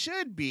answer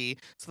should be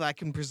so that I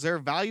can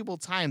preserve valuable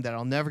time that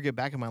I'll never get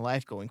back in my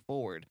life going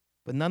forward.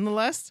 But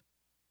nonetheless,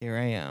 here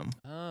I am.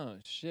 Oh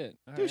shit.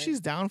 All Dude, right. she's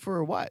down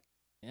for what?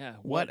 yeah,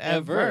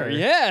 whatever.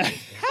 Yeah.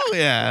 Hell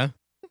yeah.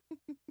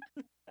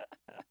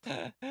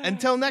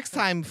 Until next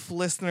time,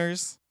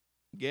 listeners.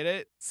 Get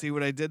it? See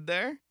what I did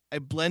there? I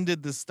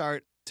blended the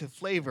start to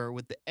flavor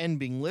with the end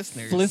being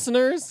listeners.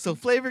 Listeners? So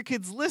Flavor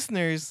Kids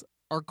listeners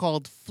are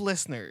called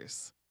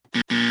flisteners.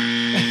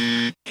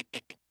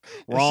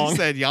 Wrong. She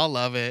said y'all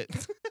love it.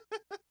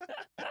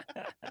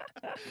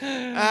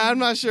 I'm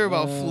not sure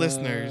about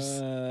flisteners.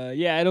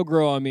 Yeah, it'll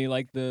grow on me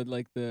like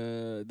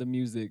the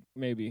music,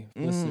 maybe.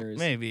 Listeners.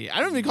 Maybe. I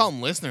don't even call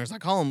them listeners. I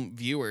call them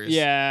viewers.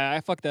 Yeah,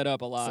 I fucked that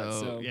up a lot. So,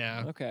 So,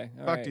 yeah. Okay.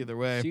 all Fucked right. either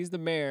way. She's the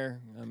mayor.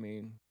 I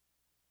mean,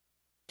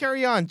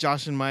 Carry on,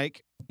 Josh and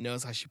Mike.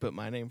 Knows how she put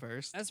my name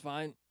first. that's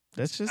fine.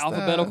 That's just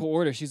Alphabetical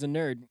order. She's a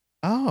nerd.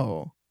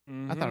 Oh.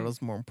 I thought Mhm. it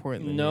was more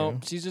important than No, you.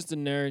 she's just a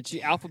nerd. She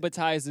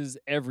alphabetizes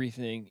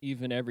everything,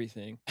 even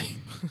everything.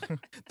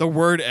 The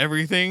word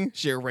everything,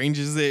 she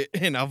arranges it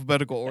in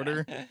alphabetical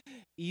order.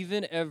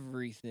 Even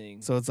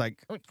everything. So it's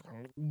like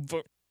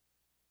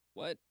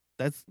What?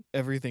 that's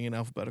everything in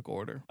alphabetical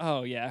order.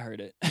 Oh yeah, I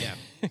heard it.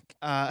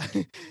 Yeah.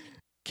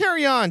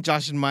 Carry on,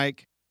 Josh and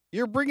Mike.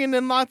 You're bringing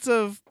in lots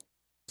of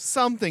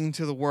something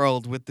to the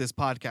world with this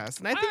podcast,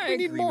 and I think we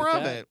need agree more with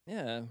of that. it.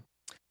 Yeah.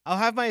 I'll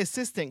have my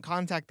assistant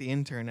contact the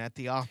intern at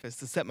the office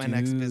to set my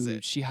next Dude,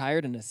 visit. She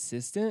hired an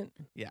assistant.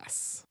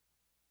 Yes.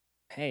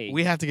 Hey,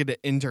 We have to get it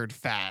intern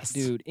fast.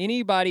 dude.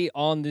 Anybody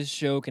on this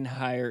show can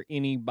hire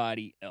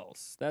anybody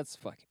else. That's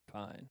fucking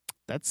fine.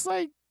 That's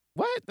like,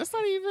 what? That's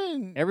not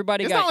even.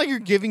 Everybody It's got. not like you're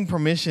giving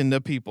permission to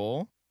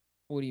people.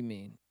 What do you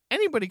mean?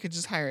 Anybody could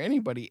just hire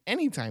anybody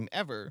anytime,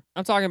 ever.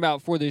 I'm talking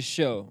about for this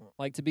show,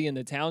 like to be in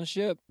the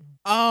township.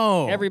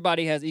 Oh.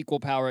 Everybody has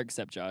equal power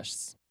except Josh.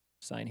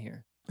 Sign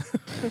here.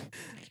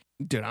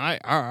 Dude, I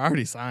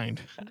already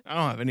signed. I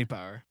don't have any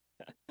power.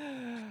 All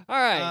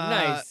right,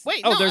 nice.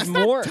 wait, oh, no, there's it's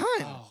not more. done.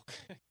 Oh.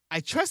 I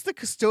trust the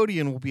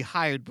custodian will be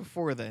hired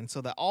before then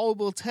so that all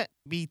will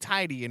be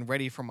tidy and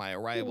ready for my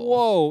arrival.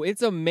 Whoa,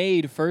 it's a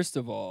maid, first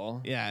of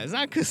all. Yeah, it's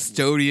not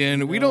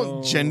custodian. We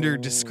don't gender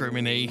No.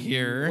 discriminate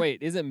here.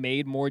 Wait, isn't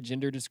maid more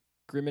gender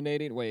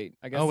discriminating? Wait,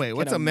 I guess. Oh, wait, can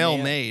what's a male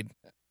man- maid?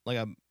 Like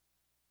a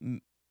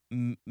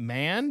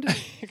manned?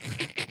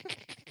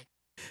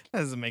 That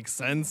doesn't make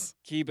sense.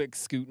 Keep it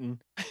scooting.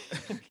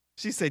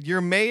 She said,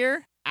 "Your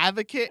mayor,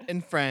 advocate,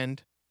 and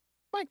friend,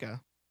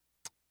 Micah."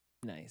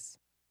 Nice.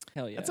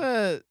 Hell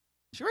yeah.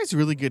 She writes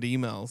really good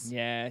emails.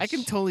 Yeah. I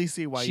can totally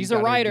see why she's you a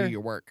gotta writer. do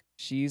your work.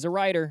 She's a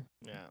writer.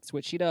 Yeah, That's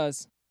what she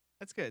does.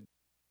 that's good.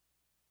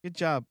 Good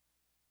job.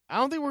 I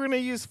don't think we're gonna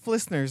use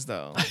listeners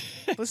though.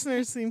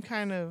 Listeners seem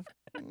kind of.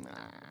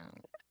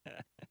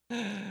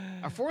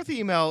 Our fourth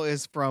email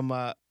is from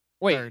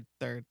Wait.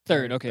 third.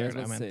 Okay. I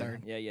meant say.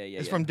 third. Yeah.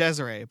 It's from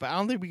Desiree, but I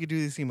don't think we could do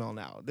this email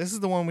now. This is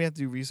the one we have to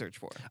do research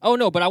for. Oh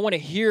no, but I want to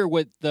hear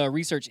what the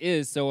research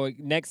is, so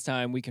next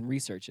time we can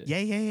research it.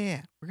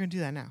 Yeah. We're gonna do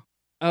that now.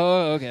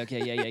 Oh, okay.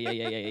 Yeah.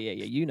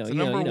 You know. So you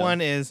know, number you know.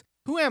 one is,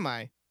 who am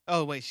I?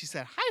 Oh wait, she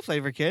said, "Hi,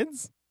 Flavor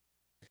Kids."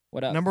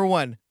 What up? Number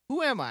one,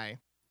 who am I?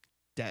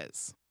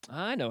 Des.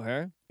 I know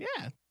her. Yeah.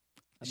 I've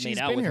She's made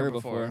out been with here her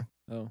before.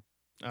 Oh.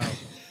 Oh.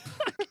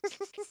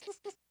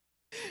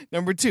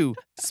 Number two,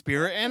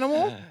 spirit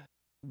animal,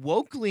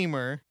 woke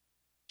lemur,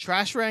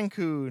 trash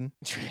raccoon.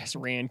 Trash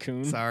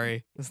raccoon.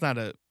 Sorry, it's not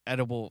a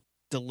edible,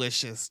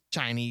 delicious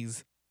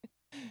Chinese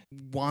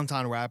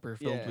wonton wrapper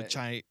filled with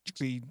Trash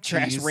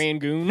cheese.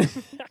 rangoon.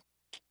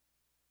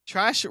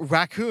 Trash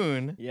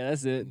raccoon, Yeah,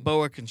 that's it.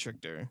 boa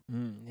constrictor.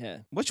 Yeah.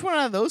 Which one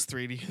out of those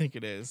three do you think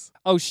it is?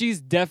 Oh, she's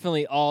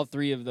definitely all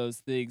three of those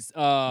things.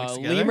 Mixed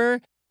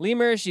together?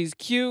 Lemur, she's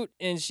cute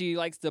and she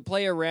likes to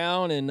play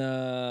around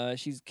and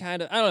she's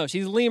kind of, I don't know,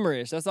 she's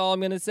lemurish. That's all I'm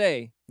going to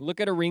say. Look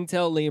at a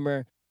ringtail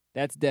lemur.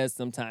 That's Des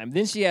sometime.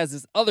 Then she has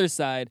this other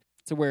side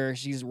to where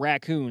she's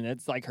raccoon.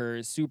 That's like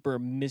her super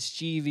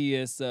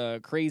mischievous,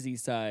 crazy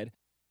side,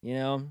 you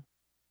know?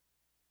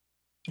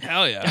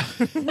 Hell yeah.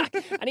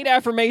 I need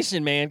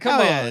affirmation, man.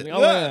 Come Hell on. yeah.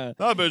 Oh, yeah.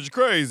 That bitch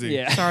crazy.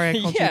 Yeah. Sorry,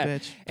 I called Yeah. you a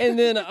bitch. And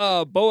then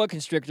boa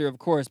constrictor, of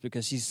course,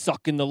 because she's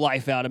sucking the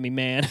life out of me,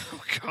 man.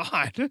 Oh,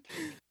 God.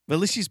 But at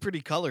least she's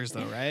pretty colors,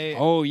 though, right?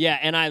 Oh, yeah,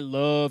 and I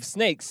love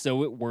snakes,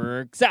 so it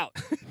works out.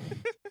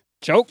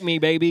 Choke me,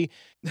 baby.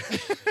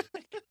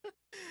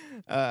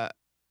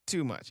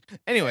 Too much.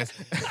 Anyways,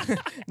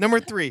 number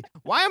three.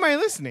 Why am I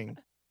listening?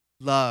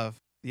 Love.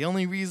 The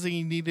only reason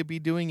you need to be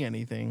doing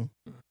anything.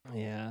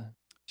 Yeah.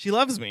 She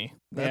loves me.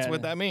 That's Yeah.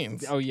 what that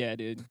means. Oh, yeah,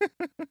 dude.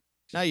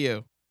 Not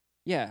you.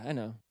 Yeah, I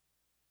know.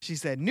 She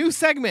said, new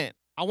segment.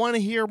 I want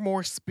to hear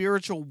more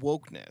spiritual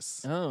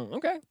wokeness. Oh,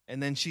 okay.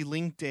 And then she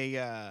linked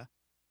a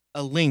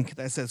link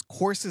that says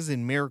courses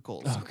in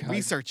miracles. Oh, God.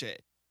 Research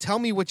it. Tell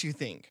me what you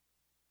think.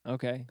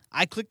 Okay.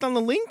 I clicked on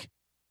the link.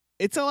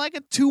 It's like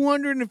a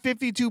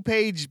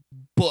 252-page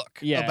book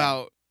Yeah.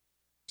 about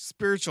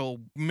spiritual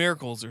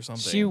miracles or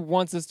something. She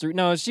wants us to.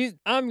 No,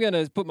 I'm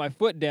gonna put my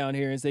foot down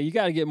here and say you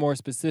got to get more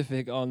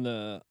specific on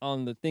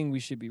the thing we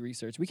should be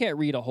researching. We can't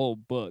read a whole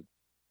book.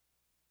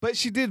 But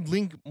she did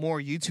link more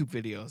YouTube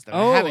videos that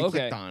Oh, I haven't okay.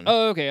 clicked on.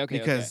 Oh, okay.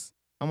 Because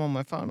I'm on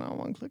my phone. I don't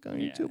want to click on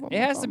okay. YouTube. on It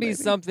my has phone, to be baby.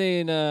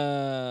 something.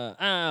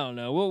 I don't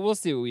know. We'll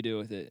see what we do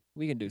with it.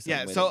 We can do something.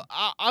 Yeah, with so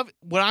it.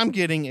 what I'm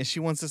getting is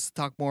she wants us to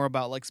talk more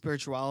about like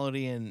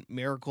spirituality and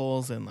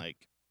miracles and like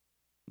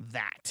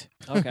that.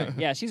 Okay.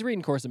 Yeah, she's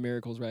reading Course in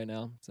Miracles right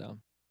now. So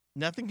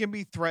Nothing can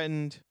be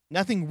threatened.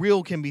 Nothing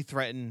real can be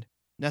threatened.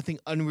 Nothing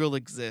unreal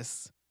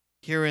exists.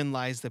 Herein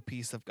lies the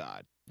peace of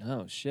God.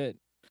 oh shit.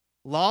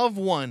 Law of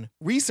one.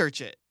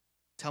 Research it.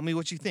 Tell me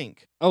what you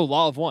think. Oh,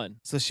 Law of One.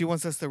 So she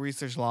wants us to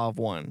research Law of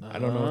One. I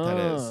don't know what that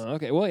is. Oh,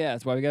 okay. Well, yeah,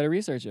 that's why we got to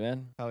research it,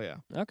 man. Oh yeah.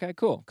 Okay.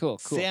 Cool.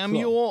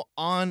 Samuel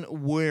on Cool.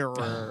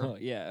 Wearer.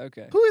 Yeah.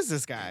 Okay. Who is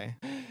this guy?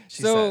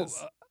 She So,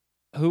 says.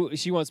 who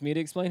she wants me to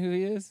explain who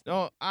he is?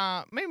 Oh,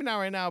 maybe not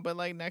right now, but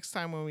like next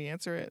time when we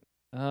answer it,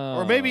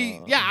 or maybe,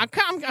 yeah.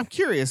 I'm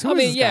curious. Who I is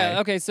mean, this yeah. guy?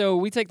 Okay. So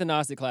we take the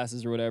Gnostic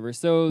classes or whatever.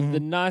 So Mhm. the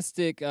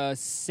Gnostic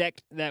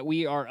sect that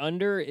we are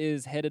under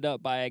is headed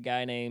up by a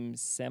guy named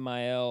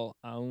Samael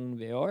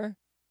Aun-Weor.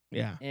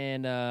 Yeah.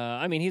 And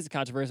I mean, he's a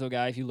controversial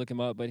guy if you look him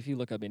up, but if you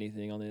look up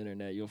anything on the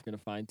internet, you're going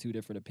to find two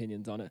different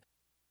opinions on it.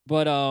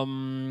 But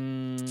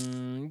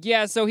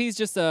yeah, so he's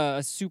just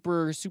a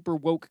super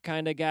woke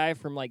kind of guy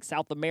from like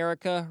South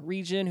America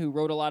region who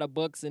wrote a lot of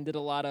books and did a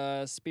lot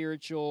of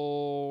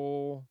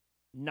spiritual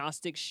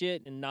Gnostic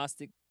shit and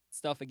Gnostic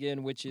stuff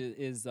again, which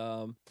is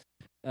kind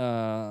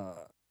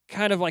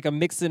of like a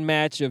mix and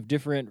match of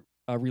different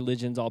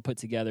religions all put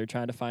together,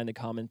 trying to find the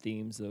common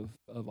themes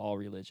of all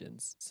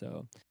religions.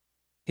 So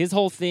his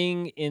whole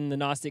thing in the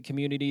Gnostic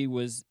community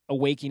was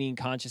awakening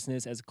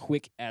consciousness as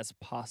quick as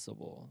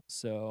possible.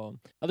 So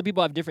other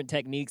people have different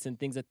techniques and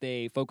things that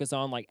they focus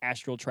on, like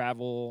astral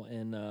travel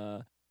and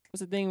what's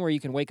the thing where you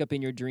can wake up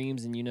in your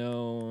dreams and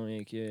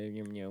like,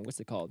 what's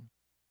it called?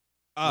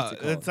 What's it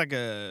called? It's like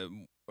a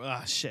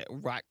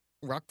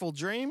Rockful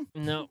Dream.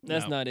 No,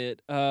 that's No. not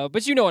it.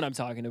 But you know what I'm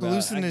talking about.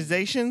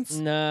 Hallucinations.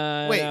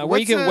 Nah, Wait, where you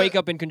what's can a- wake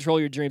up and control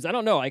your dreams. I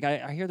don't know. Like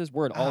I hear this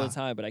word all Ah. the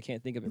time, but I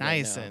can't think of it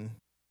Niacin. right now.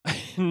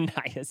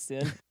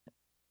 Niacin.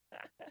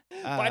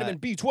 Vitamin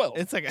B12.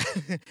 It's like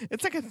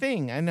it's like a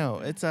thing. I know.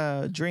 It's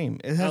a dream.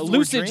 It has the word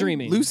lucid dream?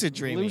 dreaming. Lucid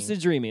dreaming. Lucid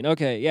dreaming.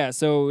 Okay, yeah.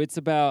 So it's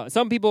about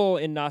some people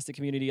in Gnostic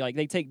community, like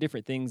they take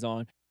different things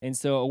on, and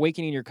so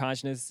awakening your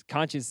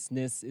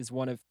consciousness is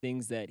one of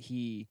things that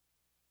he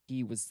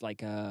he was like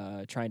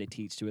trying to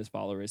teach to his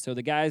followers. So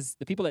the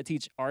people that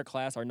teach our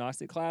class, our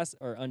Gnostic class,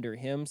 are under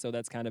him. So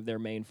that's kind of their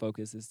main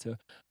focus, is to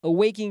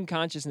awaken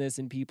consciousness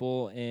in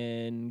people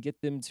and get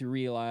them to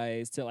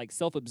realize, to like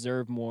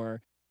self-observe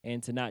more,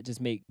 and to not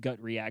just make gut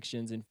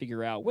reactions and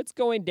figure out what's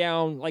going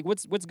down, like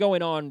what's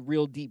going on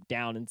real deep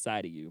down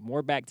inside of you.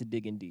 More back to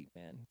digging deep,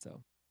 man.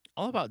 So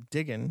All about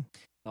digging.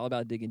 all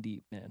about digging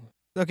deep, man.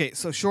 Okay,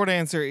 so short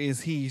answer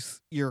is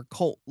he's your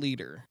cult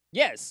leader.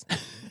 Yes.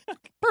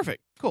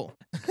 Perfect. Cool.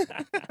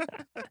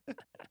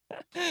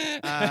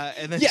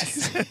 And then Yes. she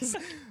says,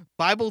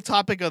 Bible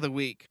topic of the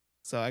week.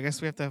 So I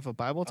guess we have to have a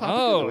Bible topic of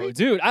the Oh, week.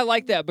 dude, I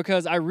like that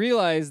because I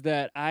realized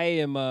that I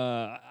am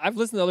I've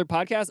listened to other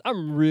podcasts.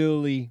 I'm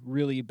really,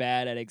 really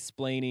bad at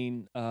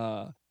explaining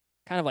kind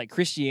of like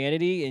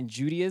Christianity and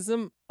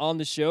Judaism on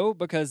the show,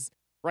 because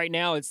right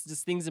now it's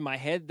just things in my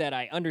head that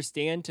I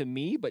understand to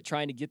me, but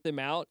trying to get them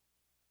out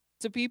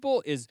to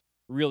people is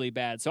really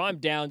bad. So I'm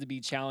down to be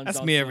challenged. That's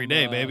on me some, every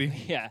day, baby.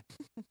 Yeah.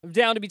 I'm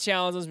down to be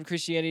challenged on some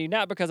Christianity,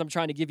 not because I'm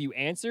trying to give you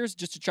answers,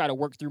 just to try to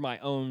work through my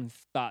own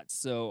thoughts.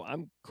 So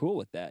I'm cool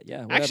with that.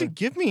 Yeah. Whatever. Actually,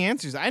 give me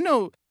answers. I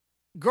know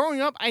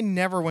growing up, I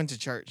never went to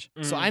church.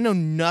 So Mhm. I know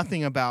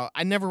nothing about,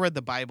 I never read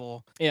the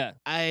Bible. yeah.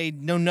 I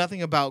know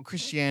nothing about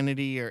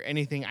Christianity or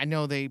anything. I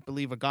know they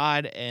believe a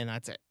God and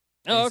that's it.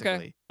 Oh, okay.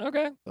 basically.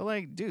 Okay. So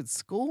like, dude,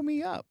 school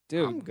me up.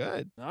 Dude. I'm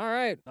good. All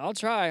right, I'll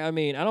try. I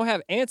mean, I don't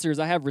have answers.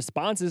 I have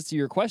responses to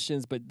your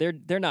questions, but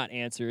they're not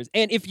answers.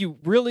 And if you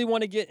really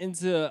want to get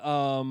into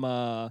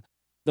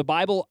the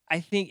Bible, I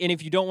think, and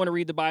if you don't want to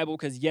read the Bible,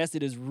 because yes,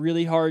 it is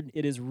really hard.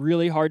 It is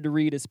really hard to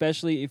read,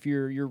 especially if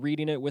you're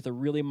reading it with a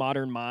really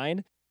modern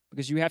mind,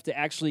 because you have to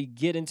actually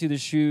get into the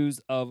shoes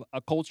of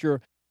a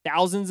culture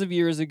thousands of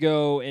years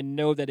ago and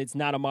know that it's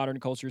not a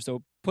modern culture.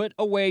 So put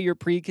away your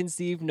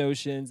preconceived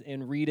notions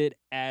and read it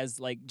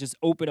as like, just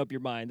open up your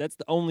mind. That's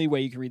the only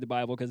way you can read the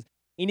Bible, because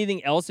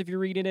anything else, if you're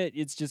reading it,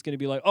 it's just going to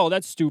be like, oh,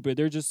 that's stupid.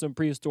 They're just some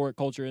prehistoric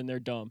culture and they're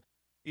dumb.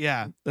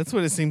 Yeah, that's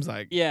what it seems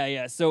like.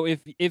 Yeah. So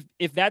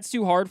if that's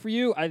too hard for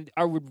you,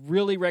 I would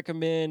really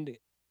recommend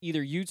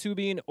either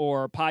YouTubing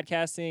or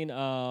podcasting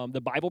the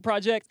Bible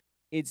Project.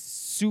 It's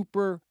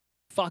super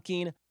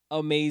fucking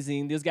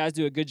amazing. These guys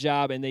do a good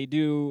job, and they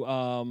do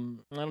I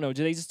don't know,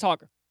 do they just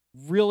talk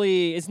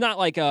really, it's not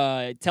like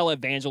a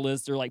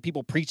televangelist or like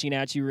people preaching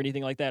at you or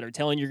anything like that, or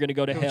telling you're gonna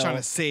go to People hell. trying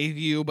to save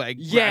you by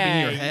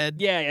grabbing your head.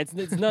 Yeah, it's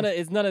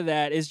none of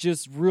that. It's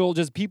just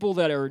people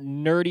that are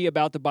nerdy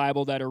about the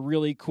Bible, that are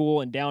really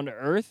cool and down to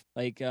earth.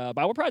 Like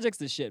Bible Project's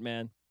the shit,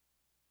 man.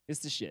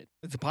 It's the shit.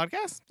 It's a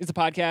podcast? It's a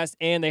podcast,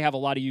 and they have a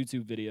lot of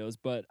YouTube videos.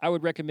 But I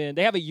would recommend,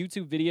 they have a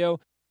YouTube video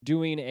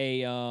doing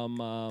a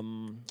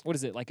what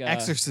is it, like a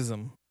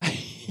Exorcism.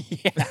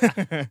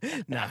 yeah.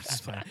 Nah, I'm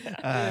just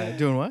playing.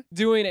 Doing what?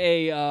 Doing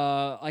a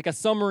like a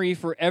summary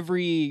for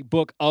every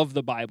book of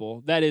the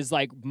Bible that is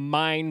like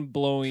mind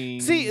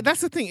blowing. See,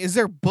 that's the thing. Is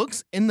there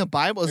books in the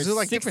Bible? Is There's there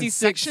like different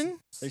 66 sections?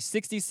 There's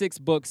 66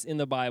 books in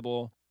the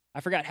Bible. I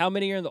forgot how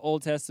many are in the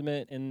Old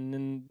Testament and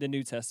in the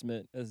New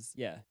Testament.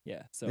 Yeah.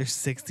 So There's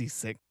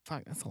 66.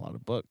 Fuck, that's a lot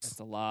of books. it's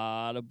a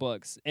lot of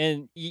books.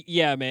 And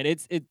yeah, man,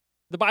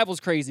 the Bible's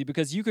crazy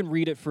because you can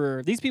read it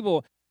for, these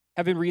people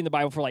have been reading the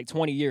Bible for like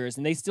 20 years,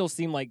 and they still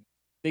seem like,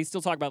 they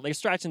still talk about, they're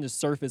scratching the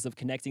surface of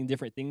connecting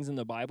different things in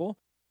the Bible.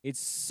 It's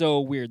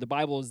so weird. The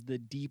Bible is the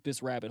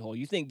deepest rabbit hole.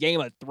 You think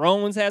Game of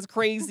Thrones has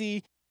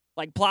crazy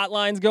like plot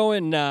lines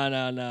going?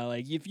 Nah.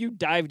 Like if you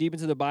dive deep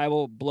into the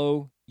Bible,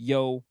 blow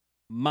yo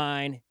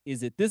mind.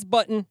 Is it this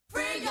button?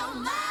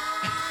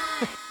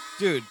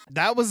 Dude,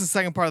 that was the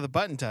second part of the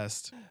button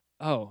test.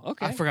 Oh,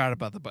 okay. I forgot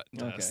about the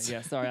button Okay, test.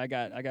 yeah, sorry, I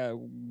got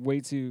way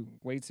too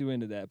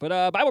into that.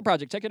 But Bible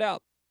Project, check it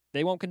out.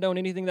 They won't condone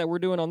anything that we're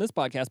doing on this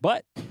podcast,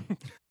 but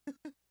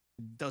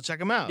They'll check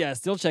them out. yeah,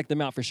 still check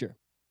them out for sure.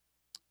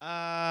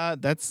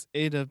 That's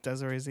it of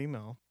Desiree's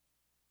email.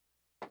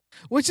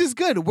 Which is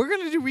good. We're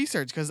going to do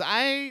research because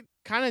I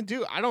kind of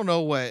do. I don't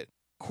know what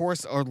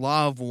Course or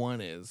Law of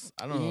One is.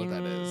 I don't know what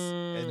that is.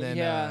 And then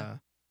yeah.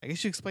 I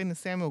guess you explain the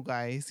Samuel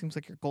guy. He seems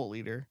like your cult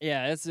leader.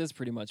 Yeah, that's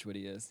pretty much what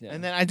he is. Yeah.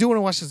 And then I do want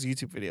to watch this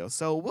YouTube video.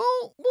 So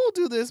we'll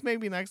do this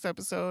maybe next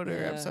episode or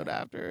Yeah. episode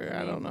after.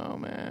 I don't know,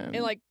 man.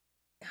 and like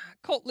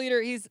cult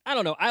leader, I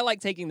don't know. I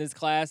like taking this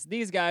class.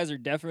 These guys are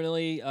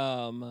definitely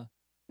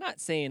not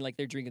saying like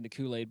they're drinking the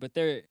Kool-Aid, but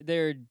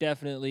they're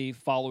definitely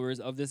followers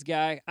of this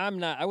guy.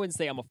 I wouldn't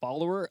say I'm a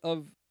follower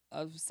of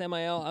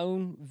Samael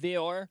Aun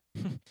Weor.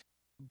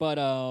 But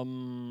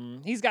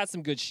he's got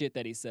some good shit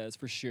that he says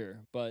for sure.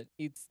 But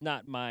it's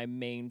not my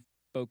main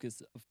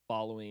focus of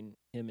following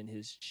him and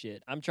his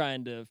shit. I'm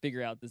trying to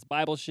figure out this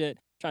Bible shit,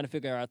 trying to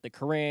figure out the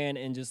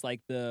Quran and just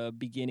like the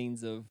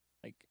beginnings of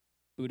like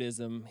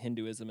Buddhism,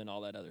 Hinduism, and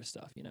all that other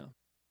stuff, you know.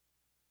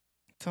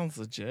 Sounds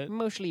legit.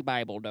 Mostly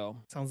Bible though.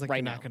 Sounds like Right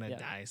you're not now, going to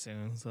yeah. die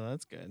soon. So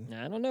that's good.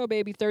 I don't know,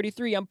 baby.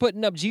 33. I'm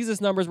putting up Jesus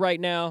numbers right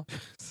now.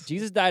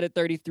 Jesus died at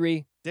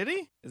 33. Did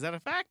he? Is that a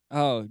fact?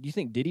 Oh, you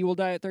think Diddy will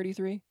die at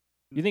 33?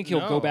 You think he'll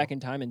No. go back in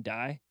time and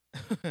die?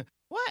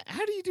 What?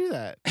 How do you do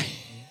that?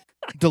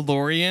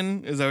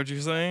 DeLorean? Is that what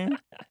you're saying?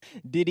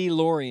 Diddy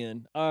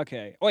Lorian.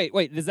 Okay. Wait.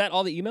 Is that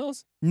all the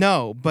emails?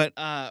 No, but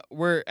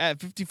we're at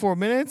 54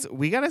 minutes.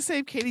 We gotta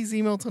save Katie's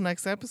email till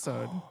next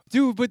episode.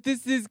 Dude, but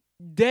this is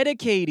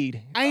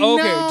dedicated. I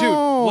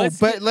know.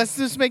 Dude. Let's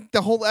just make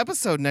the whole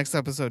episode next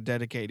episode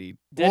dedicated.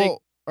 Hi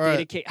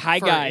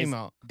for guys.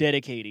 email.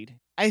 Dedicated.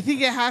 I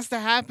think it has to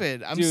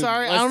happen. I'm Dude,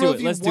 sorry. I let's don't do know it.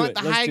 if you Let's do want it.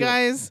 the Let's hi do it.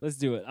 guys, Let's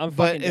do it. I'm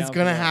but fucking it's down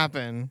gonna for that.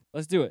 happen.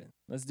 Let's do it.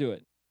 Let's do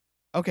it.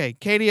 Okay,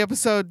 Katie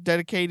episode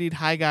dedicated.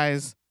 Hi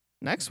guys.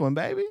 Next one,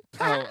 baby.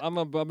 Oh, I'm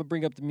gonna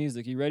bring up the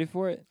music. You ready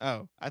for it?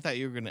 Oh, I thought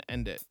you were gonna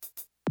end it.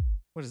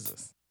 What is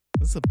this?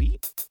 This is a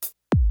beat?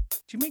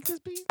 Did you make this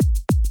beat?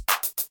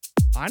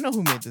 I know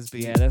who made this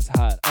beat. Yeah, that's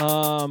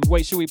hot.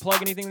 Wait, should we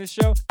plug anything in this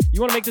show?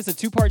 You want to make this a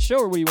 2-part show,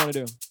 or what do you want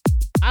to do?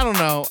 I don't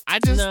know. I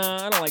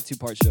don't like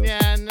 2-part shows.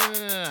 Yeah,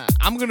 no.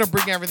 I'm gonna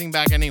bring everything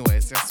back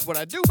anyways. That's what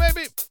I do,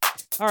 baby.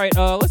 All right,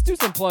 let's do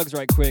some plugs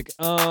right quick.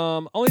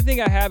 Only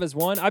thing I have is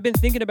one. I've been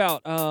thinking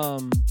about, I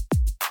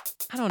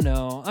don't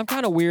know. I'm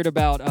kind of weird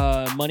about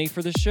money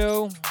for the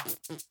show.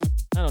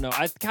 I don't know.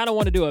 I kind of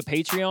want to do a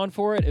Patreon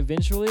for it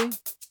eventually.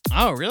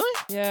 Oh, really?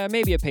 Yeah,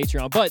 maybe a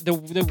Patreon. But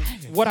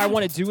what I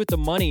want to do with the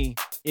money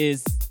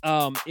is,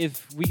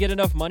 if we get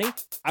enough money,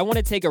 I want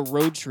to take a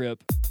road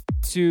trip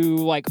to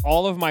like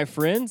all of my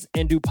friends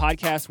and do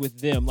podcasts with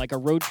them. Like a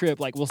road trip.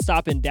 Like we'll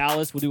stop in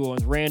Dallas, we'll do one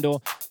with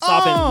Randall.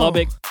 Stop in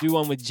Lubbock, do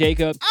one with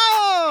Jacob.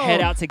 Head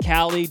out to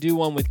Cali, do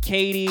one with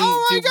Katie.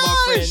 Oh my do my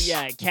friend,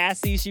 gosh!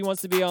 Cassie. She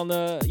wants to be on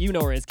the. You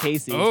know her as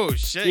Casey. Oh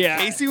shit! Yeah.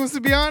 Casey wants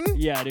to be on.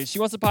 Yeah, dude. She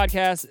wants a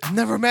podcast. I've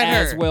never met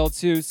as her well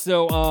too.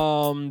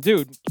 So,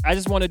 dude, I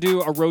just want to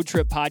do a road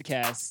trip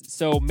podcast.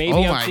 So maybe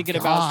Oh I'm my thinking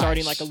about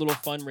starting gosh. like a little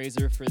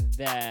fundraiser for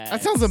that.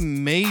 That sounds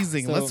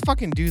amazing. So- Let's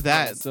fucking do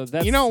that. Yeah, so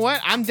that's- You know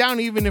what? I'm down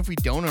even if we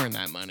don't earn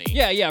that money.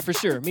 Yeah, for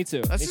sure. Me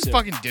too. Let's Me just too.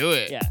 fucking do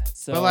it. Yeah.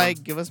 So, But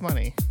like, give us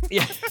money.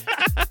 yeah.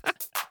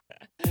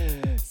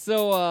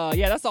 So,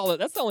 yeah, that's all.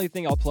 That's the only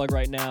thing I'll plug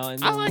right now.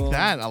 And I then like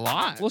that a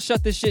lot. We'll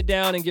shut this shit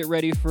down and get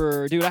ready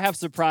for, dude. I have a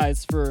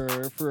surprise for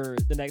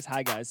the next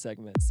Hi Guys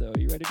segment. So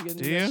you ready to get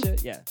into Do that you?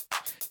 shit? Yeah.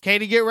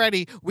 Katie, get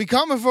ready. We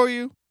coming for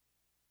you.